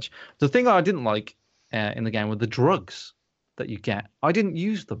nice touch. The thing I didn't like in the game were the drugs that you get. I didn't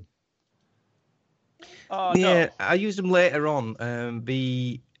use them. Yeah, No. I used them later on.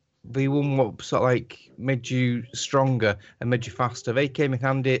 The one what sort of like made you stronger and made you faster. They came in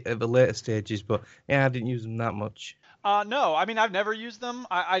handy at the later stages, but yeah, I didn't use them that much. No, I mean, I've never used them.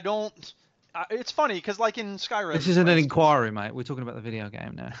 I don't. It's funny because, like in Skyrim. This isn't for an instance- inquiry, mate. We're talking about the video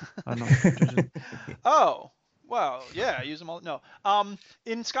game now. I'm not. Oh, well, yeah, I use them all. No.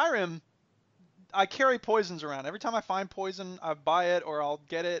 In Skyrim, I carry poisons around. Every time I find poison, I buy it or I'll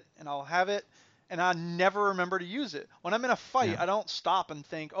get it and I'll have it, and I never remember to use it. When I'm in a fight, I don't stop and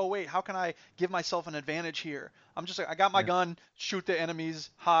think, oh, wait, how can I give myself an advantage here? I'm just like, I got my gun, shoot the enemies,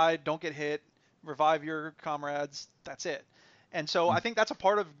 hide, don't get hit, revive your comrades. That's it. And so I think that's a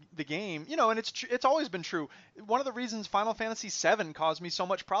part of the game, and it's always been true. One of the reasons Final Fantasy VII caused me so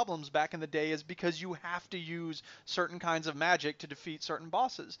much problems back in the day is because you have to use certain kinds of magic to defeat certain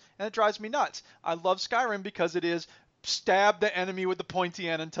bosses, and it drives me nuts. I love Skyrim because it is stab the enemy with the pointy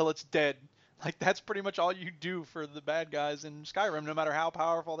end until it's dead. Like, that's pretty much all you do for the bad guys in Skyrim, no matter how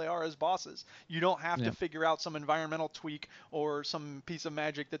powerful they are as bosses. You don't have to figure out some environmental tweak or some piece of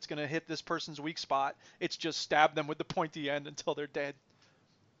magic that's going to hit this person's weak spot. It's just stab them with the pointy end until they're dead.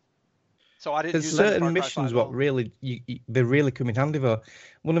 So I didn't There's use that in certain Far Cry missions 5 at what all. really they really come in handy though.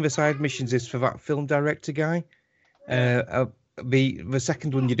 One of the side missions is for that film director guy. The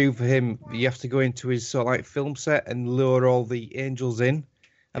second one you do for him, you have to go into his sort of like film set and lure all the angels in.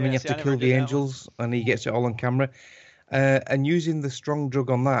 And then you have see, I to never kill did the that one. angels, and he gets it all on camera. And using the strong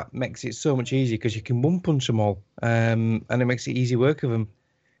drug on that makes it so much easier because you can one punch them all, and it makes it easy work of them.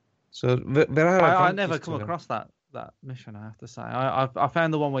 So there are. I never advantages come to them. across that mission. I have to say, I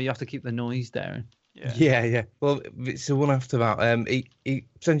found the one where you have to keep the noise down. Yeah. Well, it's the one after that. He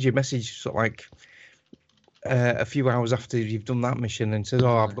sends you a message sort of like a few hours after you've done that mission and says,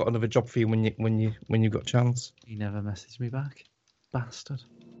 "Oh, I've got another job for you when you've got a chance." He never messaged me back, bastard.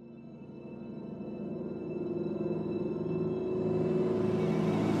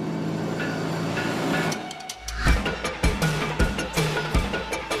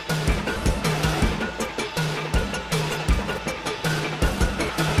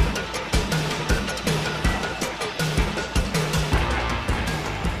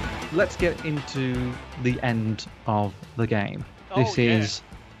 Let's get into the end of the game. This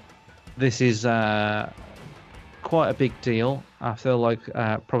is quite a big deal. I feel like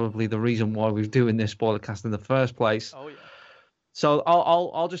probably the reason why we're doing this spoiler cast in the first place. Oh yeah. So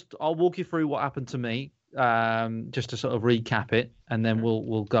I'll walk you through what happened to me. just to sort of recap it, and then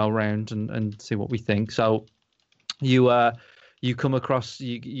we'll go around and see what we think. So you come across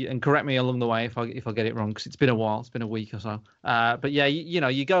and correct me along the way if I get it wrong, because it's been a while. It's been a week or so. But yeah,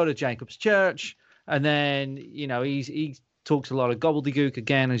 you go to Jacob's church, and then he talks a lot of gobbledygook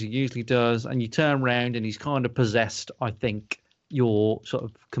again, as he usually does, and you turn around and he's kind of possessed, I think, your sort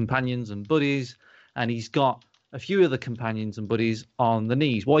of companions and buddies, and he's got a few of the companions and buddies on the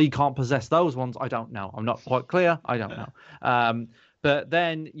knees. Why you can't possess those ones, I don't know. I'm not quite clear. I don't know. But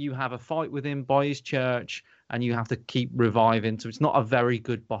then you have a fight with him by his church, and you have to keep reviving. So it's not a very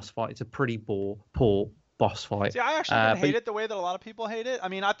good boss fight. It's a pretty poor boss fight. See, I actually didn't hate it the way that a lot of people hate it. I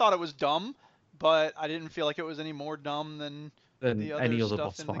mean, I thought it was dumb, but I didn't feel like it was any more dumb than the other any other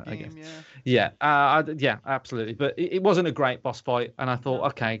stuff boss in fight, the I game. guess. Yeah. Yeah, absolutely. But it wasn't a great boss fight, and I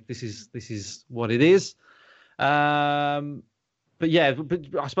thought, okay, this is what it is. But yeah, but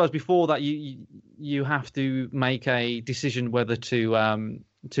I suppose before that, you have to make a decision whether to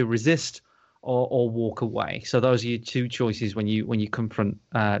resist or walk away. So those are your two choices when you confront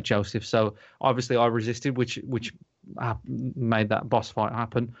Joseph. So obviously, I resisted, which made that boss fight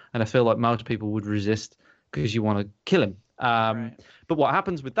happen, and I feel like most people would resist because you want to kill him. Right. But what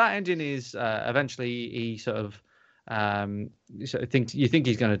happens with that ending is eventually he sort of thinks he's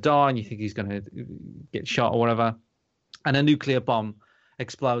going to die, and you think he's going to get shot or whatever, and a nuclear bomb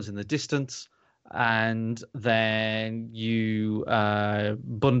explodes in the distance, and then you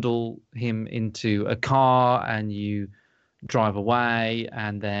bundle him into a car and you drive away,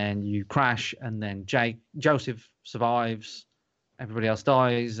 and then you crash, and then Joseph survives, everybody else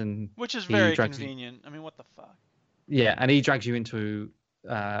dies, and which is very convenient. I mean, what the fuck? Yeah, and he drags you into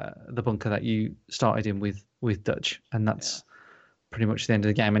the bunker that you started in with Dutch, and that's pretty much the end of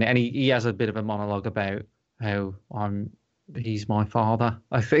the game. And he has a bit of a monologue about how he's my father,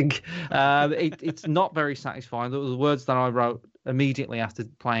 I think. It's not very satisfying. The words that I wrote immediately after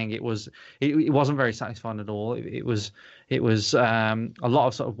playing it wasn't very satisfying at all. It was a lot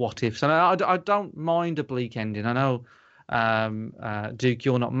of sort of what ifs, and I don't mind a bleak ending. I know, Duke,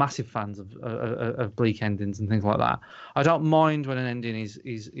 you're not massive fans of bleak endings and things like that. I don't mind when an ending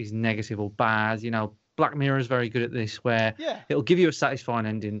is negative or bad. Black Mirror is very good at this, where it'll give you a satisfying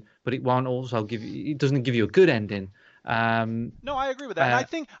ending, but it won't also it doesn't give you a good ending. No, I agree with that. And I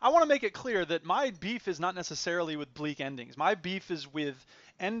think I want to make it clear that my beef is not necessarily with bleak endings. My beef is with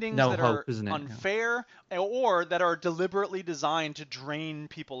endings that are unfair or that are deliberately designed to drain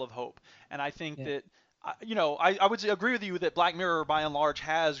people of hope. And I think that, I would agree with you that Black Mirror, by and large,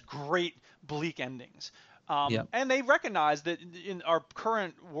 has great bleak endings. And they recognize that in our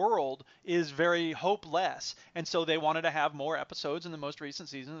current world is very hopeless. And so they wanted to have more episodes in the most recent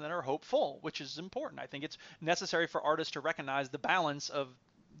season that are hopeful, which is important. I think it's necessary for artists to recognize the balance of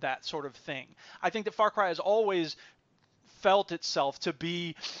that sort of thing. I think that Far Cry has always felt itself to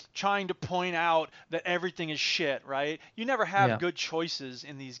be trying to point out that everything is shit, right? You never have good choices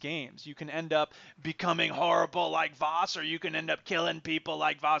in these games. You can end up becoming horrible like Voss, or you can end up killing people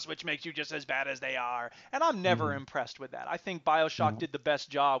like Voss, which makes you just as bad as they are. And I'm never impressed with that. I think BioShock did the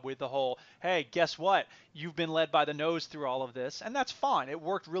best job with the whole, hey, guess what? You've been led by the nose through all of this, and that's fine. It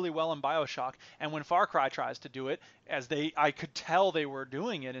worked really well in BioShock. And when Far Cry tries to do it, I could tell they were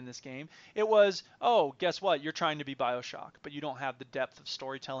doing it in this game, it was, oh, guess what? You're trying to be BioShock, but you don't have the depth of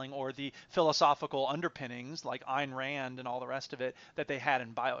storytelling or the philosophical underpinnings like Ayn Rand and all the rest of it that they had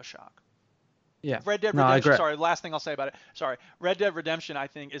in BioShock. Yeah. Red Dead Redemption. Sorry, last thing I'll say about it. Sorry, Red Dead Redemption, I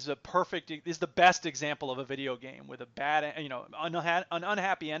think, is the best example of a video game with a bad, an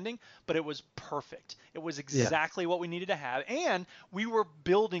unhappy ending, but it was perfect. It was exactly what we needed to have, and we were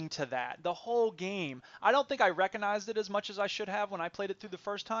building to that the whole game. I don't think I recognized it as much as I should have when I played it through the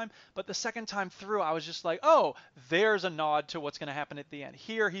first time, but the second time through, I was just like, oh, there's a nod to what's going to happen at the end.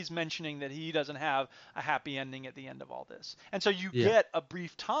 Here, he's mentioning that he doesn't have a happy ending at the end of all this, and so you get a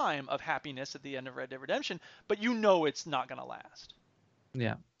brief time of happiness at the end of Red Dead Redemption, but it's not going to last. We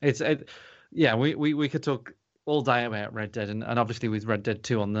could talk all day about Red Dead, and obviously with Red Dead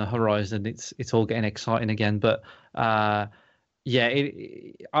 2 on the horizon, it's all getting exciting again. But I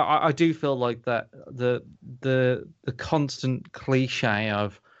do feel like that the constant cliche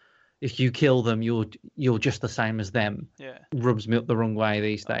of if you kill them, you're just the same as them rubs me up the wrong way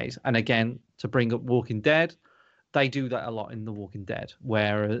these days. And again, to bring up Walking Dead, they do that a lot in The Walking Dead,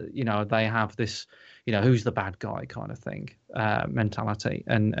 where they have this, who's the bad guy kind of thing, mentality,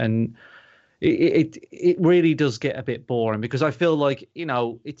 and it really does get a bit boring, because I feel like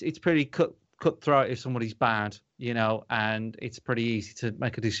it's pretty cutthroat if somebody's bad, and it's pretty easy to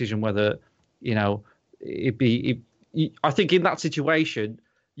make a decision whether I think in that situation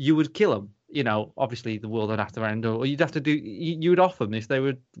you would kill them obviously the world would have to end, or you'd have to you would off them if they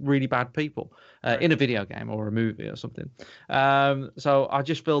were really bad people in a video game or a movie or something. So I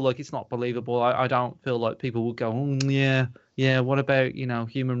just feel like it's not believable. I don't feel like people would go, yeah, what about,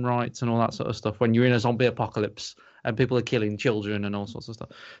 human rights and all that sort of stuff when you're in a zombie apocalypse and people are killing children and all sorts of stuff.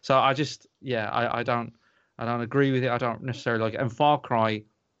 So I just, I don't agree with it. I don't necessarily like it. And Far Cry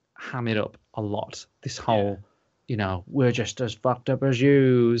ham it up a lot. This whole, we're just as fucked up as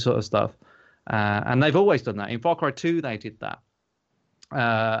you sort of stuff. And they've always done that. In Far Cry 2, they did that.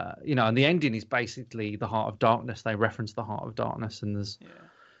 And the ending is basically the Heart of Darkness. They reference the Heart of Darkness, and there's,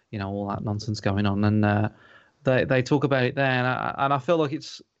 all that nonsense going on. And they talk about it there, and I feel like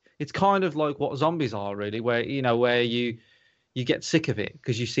it's kind of like what zombies are really, where you get sick of it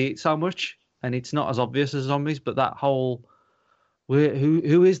because you see it so much, and it's not as obvious as zombies. But that whole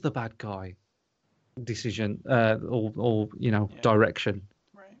who is the bad guy decision or direction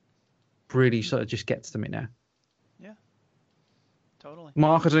really sort of just gets to me now. Yeah, totally.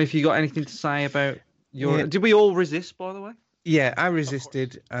 Mark, I don't know if you got anything to say about your. Yeah. Did we all resist, by the way? Yeah, I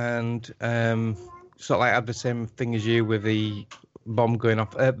resisted, and sort of like had the same thing as you with the bomb going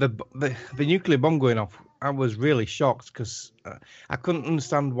off. The nuclear bomb going off. I was really shocked because I couldn't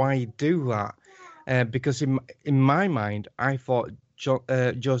understand why he'd do that. Because in my mind, I thought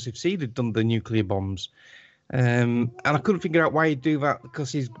Joseph Seed had done the nuclear bombs. And I couldn't figure out why he'd do that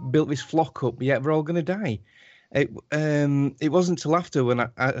because he's built this flock up, yet they're all going to die. It wasn't till after when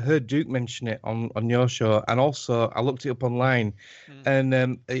I heard Duke mention it on your show, and also I looked it up online, and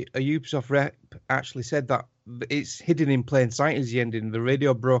a Ubisoft rep actually said that it's hidden in plain sight as the ending. The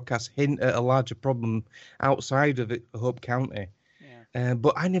radio broadcast hint at a larger problem outside of Hope County.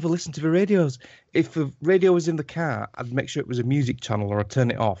 But I never listened to the radios. If the radio was in the car, I'd make sure it was a music channel or I'd turn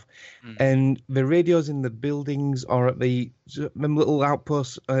it off. And the radios in the buildings or at the little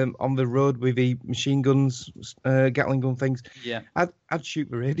outposts on the road with the machine guns, Gatling gun things, I'd shoot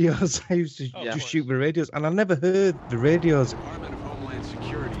the radios. I used to just shoot the radios, and I never heard the radios. The Department of Homeland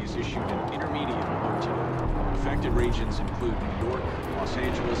Security has issued an intermediate alert today. Affected regions include New York, Los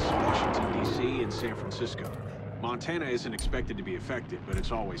Angeles, Washington, D.C., and San Francisco. Montana isn't expected to be affected, but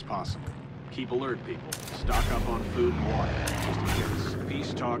it's always possible. Keep alert, people. Stock up on food and water, just in case.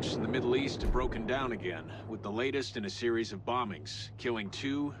 Peace talks in the Middle East have broken down again, with the latest in a series of bombings, killing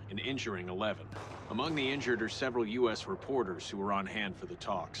 2 and injuring 11. Among the injured are several U.S. reporters who were on hand for the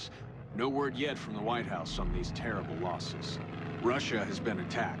talks. No word yet from the White House on these terrible losses. Russia has been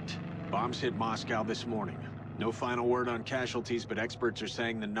attacked. Bombs hit Moscow this morning. No final word on casualties, but experts are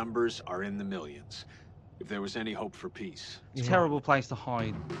saying the numbers are in the millions. If there was any hope for peace. It's a terrible place to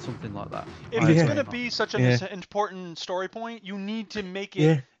hide something like that. If it's going to be such an important story point, you need to make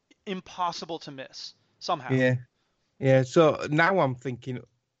it impossible to miss somehow. Yeah. So now I'm thinking,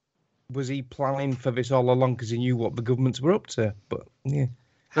 was he planning for this all along because he knew what the governments were up to? But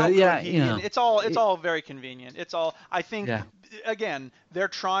it's all very convenient. It's all, I think, again, they're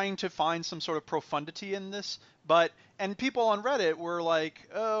trying to find some sort of profundity in this, and people on Reddit were like,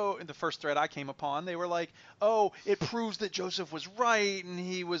 in the first thread I came upon, they were like, it proves that Joseph was right and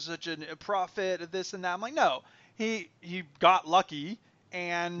he was such a prophet of this and that. I'm like, no, he got lucky,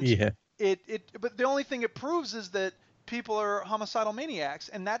 and but the only thing it proves is that people are homicidal maniacs,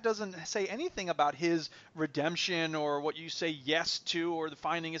 and that doesn't say anything about his redemption or what you say yes to or the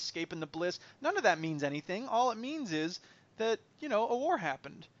finding escape in the bliss. None of that means anything. All it means is that, a war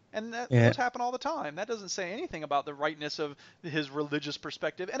happened. And those happen all the time. That doesn't say anything about the rightness of his religious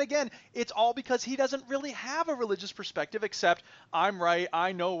perspective. And again, it's all because he doesn't really have a religious perspective except, I'm right,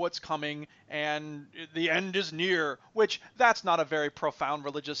 I know what's coming, and the end is near, which that's not a very profound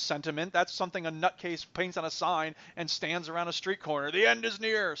religious sentiment. That's something a nutcase paints on a sign and stands around a street corner. The end is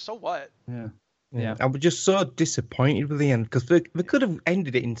near. So what? Yeah. I was just so disappointed with the end because they could have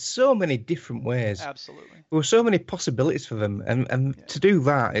ended it in so many different ways. Absolutely. There were so many possibilities for them, and to do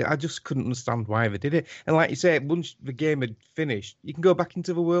that, I just couldn't understand why they did it. And like you say, once the game had finished, you can go back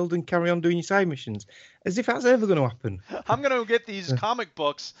into the world and carry on doing your side missions, as if that's ever going to happen. I'm going to get these comic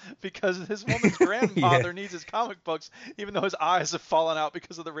books because this woman's grandfather needs his comic books, even though his eyes have fallen out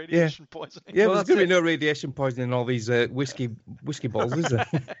because of the radiation poisoning. Yeah, there's going to be no radiation poisoning in all these whiskey bottles, is there?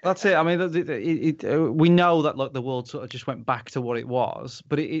 That's it. I mean, we know that the world sort of just went back to what it was,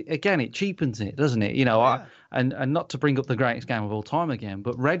 but it cheapens it, doesn't it? And not to bring up the greatest game of all time again,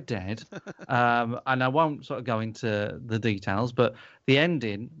 but Red Dead, and I won't sort of go into the details, but the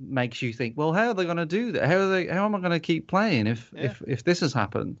ending makes you think, well, how are they going to do that? How am I going to keep playing if this has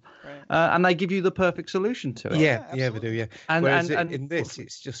happened? Right. And they give you the perfect solution to it. Yeah, they do. Yeah. And Whereas in this,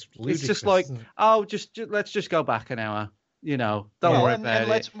 it's just ludicrous. It's just like, let's just go back an hour. You know, don't worry about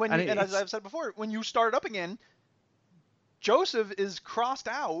it. And as I've said before, when you start up again, Joseph is crossed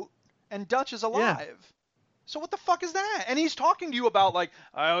out and Dutch is alive. Yeah. So what the fuck is that? And he's talking to you about like,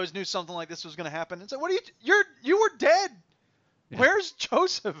 I always knew something like this was going to happen. It's like, what are you were dead. Yeah. Where's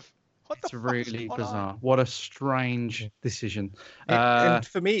Joseph? What the fuck really is going bizarre. on? What a strange decision. And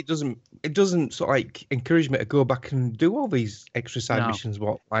for me, it doesn't sort of like encourage me to go back and do all these extra side missions.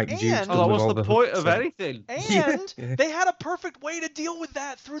 What like Duke's done with what's all the point of anything? And they had a perfect way to deal with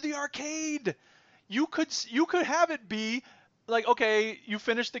that through the arcade. You could have it be like, okay, you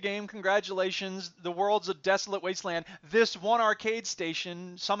finished the game, congratulations, the world's a desolate wasteland. This one arcade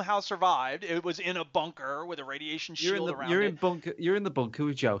station somehow survived. It was in a bunker with a radiation shield around it. You're in the bunker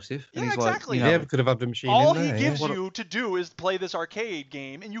with Joseph. Yeah, and he's exactly. Like, never could have had the machine all in there. He gives you to do is play this arcade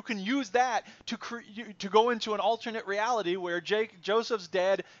game, and you can use that to go into an alternate reality where Joseph's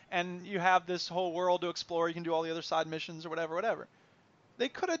dead, and you have this whole world to explore. You can do all the other side missions or whatever. They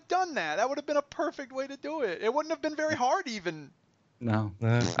could have done that. That would have been a perfect way to do it. It wouldn't have been very hard even. No.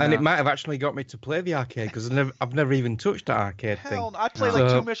 And it might have actually got me to play the arcade because I've never even touched that arcade thing. I played like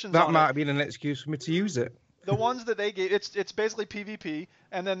 2 missions that on might it. have been an excuse for me to use it. The ones that they gave, it's basically PvP,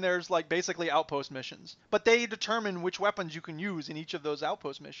 and then there's like basically outpost missions. But they determine which weapons you can use in each of those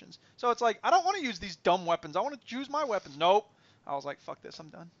outpost missions. So it's like, I don't want to use these dumb weapons. I want to choose my weapons. Nope. I was like, fuck this, I'm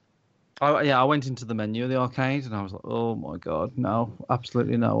done. I went into the menu of the arcade and I was like, oh my god, no,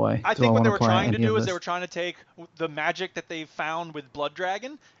 absolutely no way. I think what they were trying to do is they were trying to take the magic that they found with Blood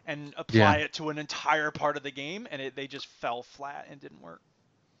Dragon and apply it to an entire part of the game, and they just fell flat and didn't work.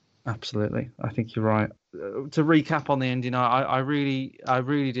 Absolutely, I think you're right. To recap on the ending, I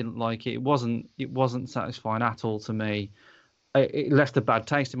really didn't like it. It wasn't satisfying at all to me. It left a bad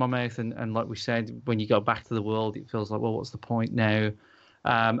taste in my mouth, and like we said, when you go back to the world, it feels like, well, what's the point now?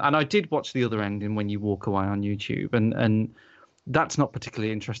 And I did watch the other ending when you walk away on YouTube, and that's not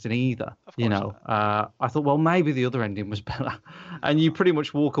particularly interesting either. You know, I thought, well, maybe the other ending was better. And you pretty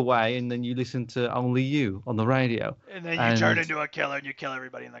much walk away, and then you listen to Only You on the radio. And then you turn into a killer, and you kill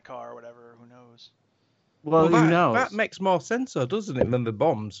everybody in the car or whatever. Who knows? Well, who knows? That makes more sense, though, doesn't it, than the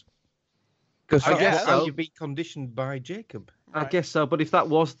bombs? Because I guess so. You'd be conditioned by Jacob. I guess so, but if that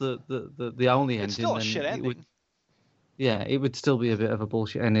was the only ending, it's still a then shit ending. It would still be a bit of a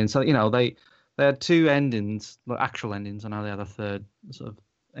bullshit ending. So, you know, they had 2 endings, like actual endings. I know they had a third sort of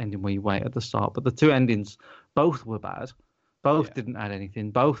ending where you wait at the start, but the 2 endings, both were bad. Both didn't add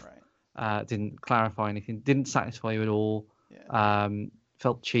anything. Both didn't clarify anything. Didn't satisfy you at all. Yeah.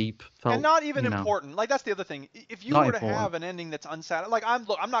 Felt cheap. And not even important. Like, that's the other thing. If you were to have an ending that's unsatisfying, like, I'm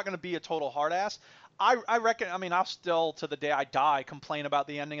not going to be a total hard ass. I reckon, I mean, I'll still, to the day I die, complain about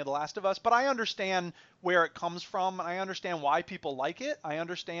the ending of The Last of Us, but I understand where it comes from, and I understand why people like it. I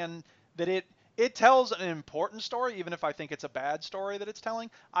understand that it tells an important story, even if I think it's a bad story that it's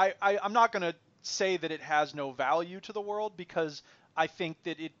telling. I'm not going to say that it has no value to the world, because I think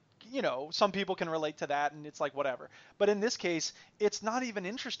that it, you know, some people can relate to that, and it's like, whatever. But in this case, it's not even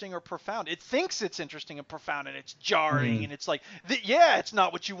interesting or profound. It thinks it's interesting and profound, and it's jarring, and it's like, it's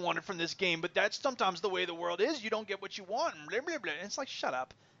not what you wanted from this game, but that's sometimes the way the world is. You don't get what you want, and blah, blah, blah. And it's like, shut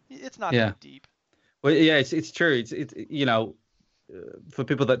up. It's not that deep. Well, yeah, it's true. It's you know, for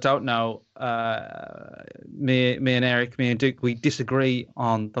people that don't know, me and Eric, me and Duke, we disagree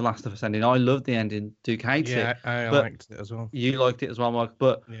on The Last of Us ending. I love the ending. Duke hates it. Yeah, I liked it as well. You liked it as well, Mark.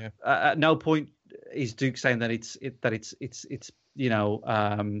 But at no point is Duke saying that it's you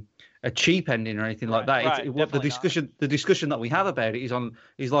know, a cheap ending or anything like that. Right, the discussion that we have about it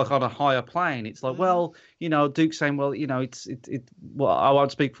is like on a higher plane. It's like, well, you know, Duke's saying, well, you know, well, I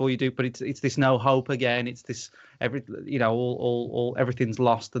won't speak for you, Duke, but it's this no hope again. It's this all everything's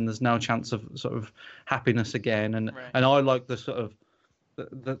lost and there's no chance of sort of happiness again. And I like the sort of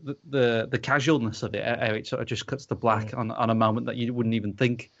the casualness of it, how it sort of just cuts to black on a moment that you wouldn't even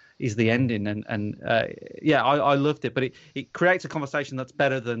think is the ending. I loved it, but it creates a conversation that's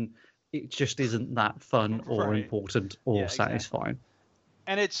better than it just isn't that fun or important or satisfying.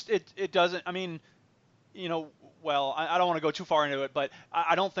 And it doesn't, I mean, you know, well, I don't want to go too far into it, but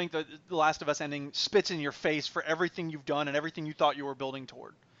I don't think that The Last of Us ending spits in your face for everything you've done and everything you thought you were building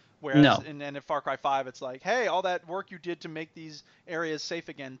toward. Whereas in Far Cry 5, it's like, hey, all that work you did to make these areas safe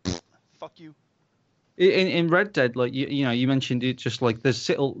again, fuck you. In Red Dead, like you know, you mentioned it, just like there are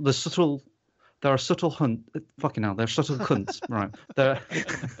subtle cunts, right?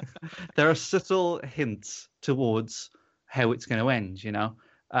 There are subtle hints towards how it's going to end, you know,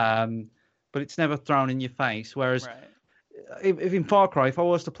 but it's never thrown in your face. Whereas if in Far Cry, if I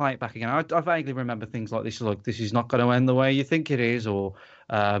was to play it back again, I vaguely remember things like this, like this is not going to end the way you think it is, or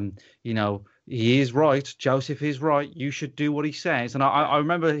You know, he is right. Joseph is right. You should do what he says. And I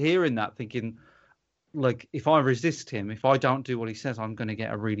remember hearing that, thinking, like, if I resist him, if I don't do what he says, I'm going to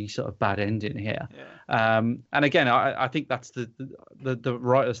get a really sort of bad ending here. Yeah. And again, I think that's the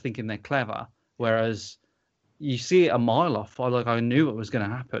writers thinking they're clever, whereas you see it a mile off. I knew it was going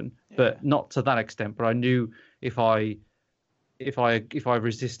to happen, but not to that extent. But I knew if I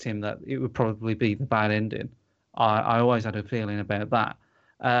resist him, that it would probably be the bad ending. I always had a feeling about that.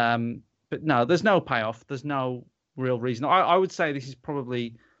 But no, there's no payoff. There's no real reason. I would say this is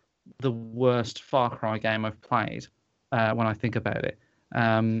probably the worst Far Cry game I've played when I think about it.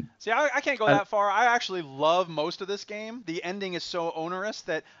 See, I can't go that far. I actually love most of this game. The ending is so onerous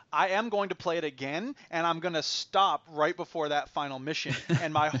that I am going to play it again, and I'm going to stop right before that final mission.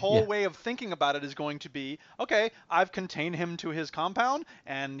 And my whole way of thinking about it is going to be, okay, I've contained him to his compound,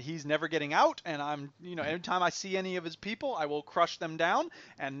 and he's never getting out. And every time I see any of his people, I will crush them down.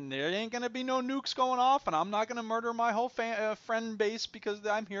 And there ain't going to be no nukes going off, and I'm not going to murder my whole friend base because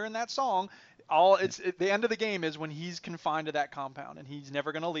I'm hearing that song. The end of the game is when he's confined to that compound and he's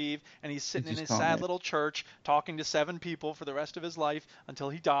never going to leave, and he's sitting in his sad little church talking to 7 people for the rest of his life until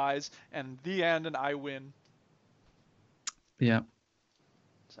he dies, and the end, and I win. Yeah.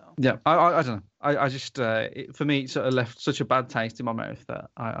 So. Yeah, I don't know. I just for me, it sort of left such a bad taste in my mouth that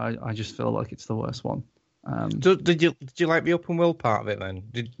I just feel like it's the worst one. Did you like the open world part of it then?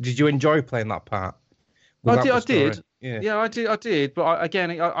 Did you enjoy playing that part? I did. Yeah, I did. But I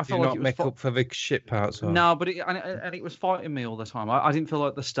felt like it was make up for the shit parts. Or? No, but it was fighting me all the time. I didn't feel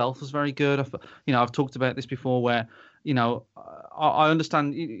like the stealth was very good. I've talked about this before, where I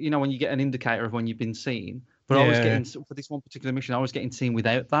understand. When you get an indicator of when you've been seen, but I was getting, for this one particular mission, I was getting seen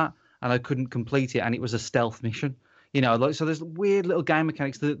without that, and I couldn't complete it, and it was a stealth mission. So there's weird little game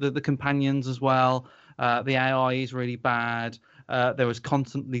mechanics. The companions as well. The AI is really bad. There was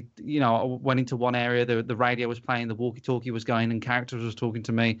constantly, I went into one area, the radio was playing, the walkie-talkie was going, and characters was talking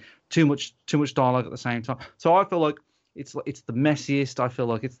to me. Too much dialogue at the same time. So I feel like it's the messiest. I feel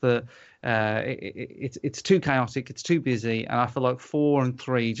like it's too chaotic. It's too busy, and I feel like 4 and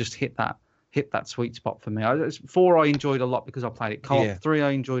 3 just hit that sweet spot for me. 4 I enjoyed a lot because I played it co-op. 3 I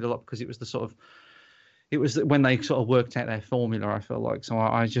enjoyed a lot because it was when they sort of worked out their formula. I feel like so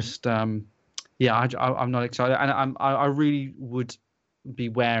I just. I'm not excited, and I really would be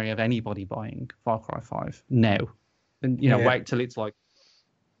wary of anybody buying Far Cry 5 now, and wait till it's like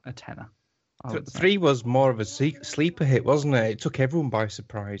a tenner. 3 was more of a sleeper hit, wasn't it? It took everyone by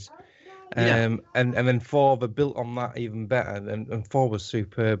surprise. And then 4, they built on that even better, and 4 was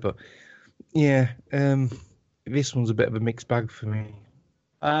superb. But this one's a bit of a mixed bag for me.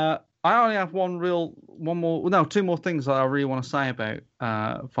 I only have two more things that I really want to say about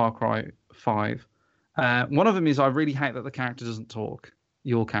Far Cry 5. One of them is I really hate that the character doesn't talk.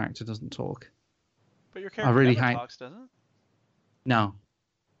 Your character doesn't talk. But your character never talks, doesn't it? No.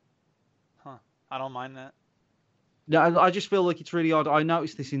 Huh. I don't mind that. No, I just feel like it's really odd. I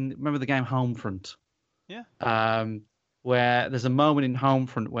noticed this remember the game Homefront? Yeah. Where there's a moment in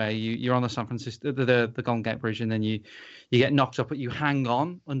Homefront where you're on the San Francisco, the Golden Gate Bridge, and then you get knocked up, but you hang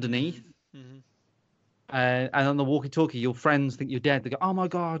on underneath. Mm-hmm. And on the walkie-talkie, your friends think you're dead. They go, "Oh my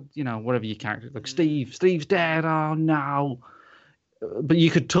god," whatever your character, like Steve's dead. Oh no! But you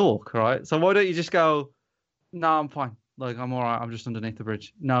could talk, right? So why don't you just go, "No, I'm fine. Like I'm all right. I'm just underneath the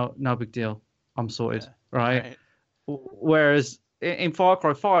bridge. No big deal. I'm sorted." Right? Whereas in Far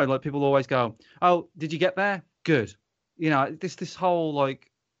Cry 5, like people always go, "Oh, did you get there? Good." This whole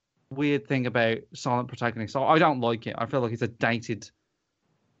like weird thing about silent protagonists. I don't like it. I feel like it's a dated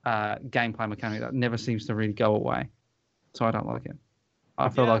gameplay mechanic that never seems to really go away, so I don't like it. I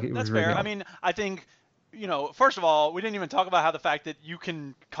feel like it was really fair. odd. I mean, I think first of all, we didn't even talk about how the fact that you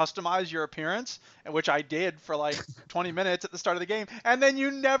can customize your appearance, which I did for like 20 minutes at the start of the game, and then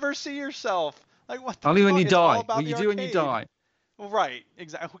you never see yourself. Like what? Only when you die. What you do when you die. Well, right,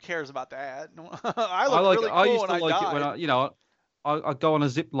 exactly. Who cares about that? I look really cool I used to when like I it when I go on a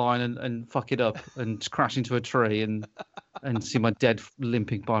zip line and fuck it up and crash into a tree and see my dead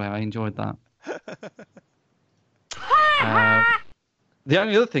limping body. I enjoyed that. The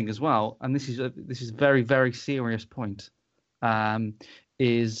only other thing as well, and this is a very, very serious point,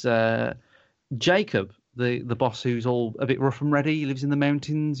 is Jacob, the boss who's all a bit rough and ready. He lives in the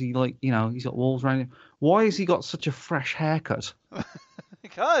mountains. He's got walls around him. Why has he got such a fresh haircut?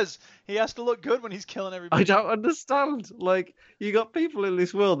 Because he has to look good when he's killing everybody. I don't understand. Like, you got people in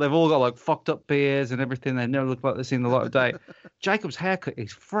this world, they've all got like fucked up beards and everything. They never look like they've seen the light of day. Jacob's haircut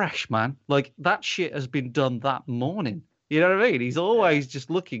is fresh, man. Like, that shit has been done that morning. You know what I mean? He's always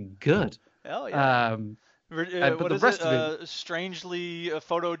just looking good. Hell yeah. But What the is rest it? of it, Strangely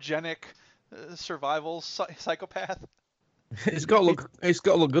photogenic survival psychopath. It's got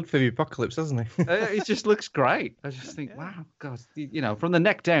to look good for the apocalypse, hasn't it? it just looks great. I just think, Yeah. wow, God, from the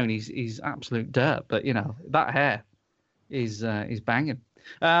neck down, he's absolute dirt. But that hair is banging.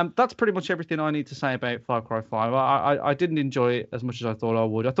 That's pretty much everything I need to say about Far Cry 5. I didn't enjoy it as much as I thought I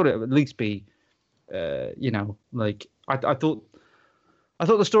would. I thought it would at least be, I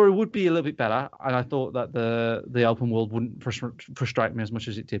thought the story would be a little bit better, and I thought that the open world wouldn't frustrate me as much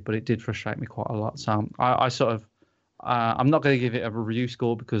as it did, but it did frustrate me quite a lot. So I sort of, I'm not going to give it a review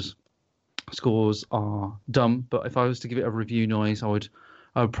score because scores are dumb. But if I was to give it a review noise, I would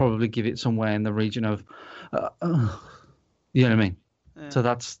probably give it somewhere in the region of, you know what I mean. Yeah. So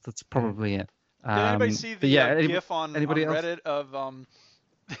that's probably it. Did anybody see the GIF on Reddit of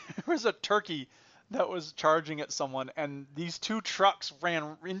there was a turkey that was charging at someone, and these two trucks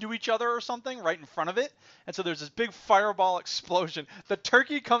ran into each other or something right in front of it, and so there's this big fireball explosion. The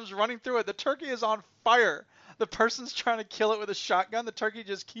turkey comes running through it. The turkey is on fire. The person's trying to kill it with a shotgun. The turkey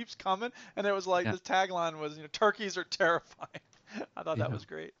just keeps coming, and it was like this tagline was, turkeys are terrifying. I thought that was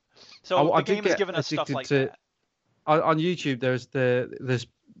great. So the game has given us stuff like that. On YouTube, there's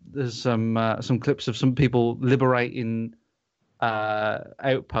some clips of some people liberating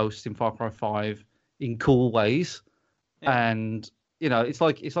outposts in Far Cry 5 in cool ways, and it's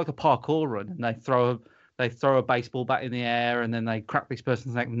like a parkour run, and they throw a baseball bat in the air, and then they crack this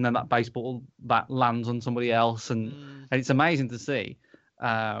person's neck, and then that baseball bat lands on somebody else, and it's amazing to see.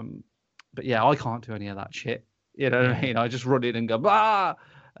 But yeah, I can't do any of that shit. You know what I mean? I just run in and go bah.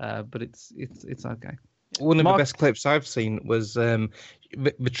 But it's okay. One of the best clips I've seen was the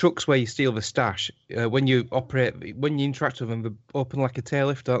trucks where you steal the stash. When you interact with them, they open like a tail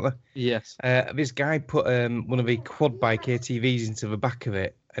lift, don't they? Yes. This guy put one of the quad bike ATVs into the back of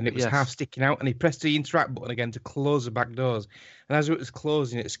it, and it was half sticking out, and he pressed the interact button again to close the back doors. And as it was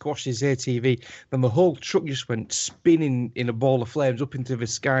closing, it squashed his ATV. Then the whole truck just went spinning in a ball of flames up into the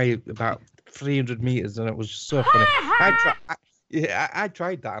sky about 300 meters, and it was just so funny. I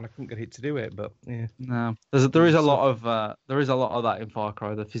tried that and I couldn't get it to do it, but yeah. No, there is a lot of that in Far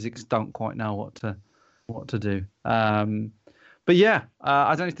Cry. The physics don't quite know what to do. But yeah, I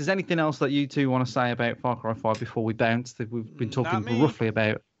don't know if there's anything else that you two want to say about Far Cry 5 before we bounce. We've been talking roughly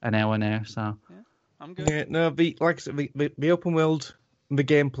about an hour now, so yeah, I'm good. Yeah, no, like I said, the open world, the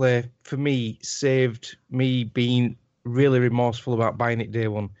gameplay for me saved me being really remorseful about buying it day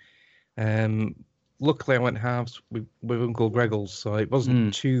one. Luckily, I went halves with Uncle Greggles, so it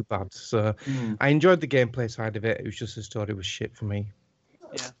wasn't too bad. So I enjoyed the gameplay side of it. It was just the story was shit for me.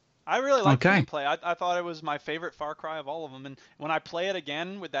 Yeah, I really liked the gameplay. I thought it was my favorite Far Cry of all of them. And when I play it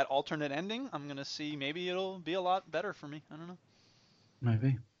again with that alternate ending, I'm going to see maybe it'll be a lot better for me. I don't know.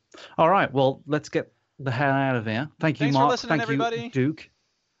 Maybe. All right, well, let's get the hell out of here. Thanks you, Mark. For listening, Thank everybody. you, Duke.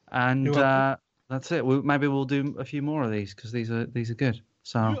 And that's it. Maybe we'll do a few more of these because these are good.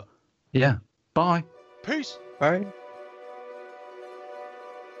 So, yeah. Bye. Peace. Bye.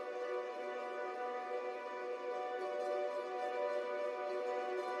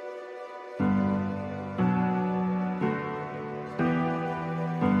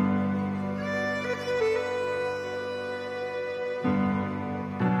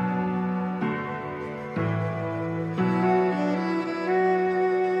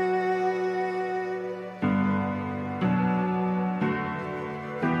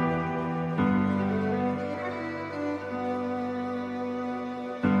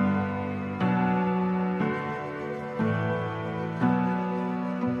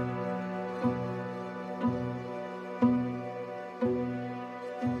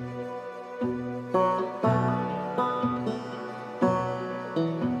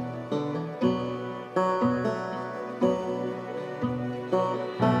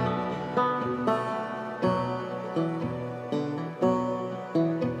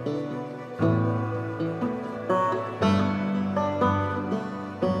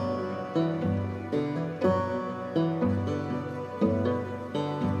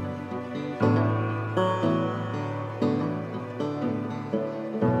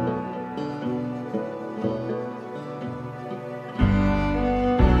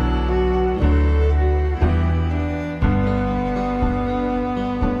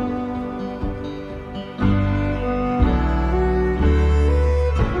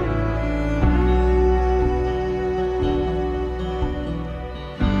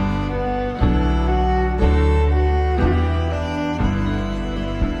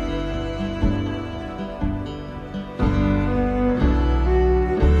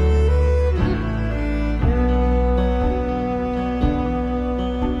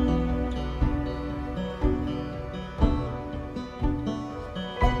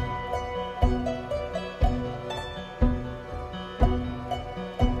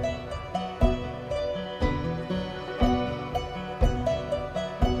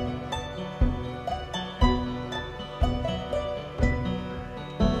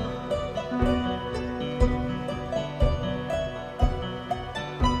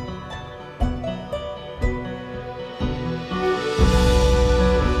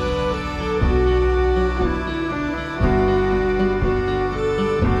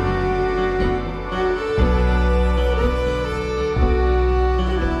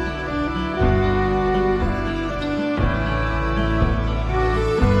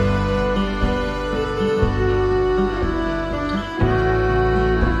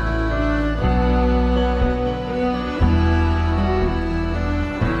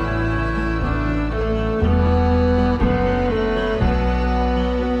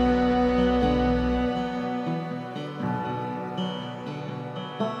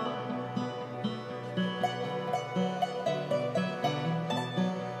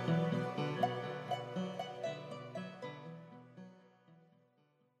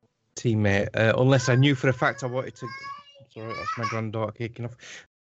 teammate, unless I knew for a fact I wanted to. Sorry, that's my granddaughter kicking off.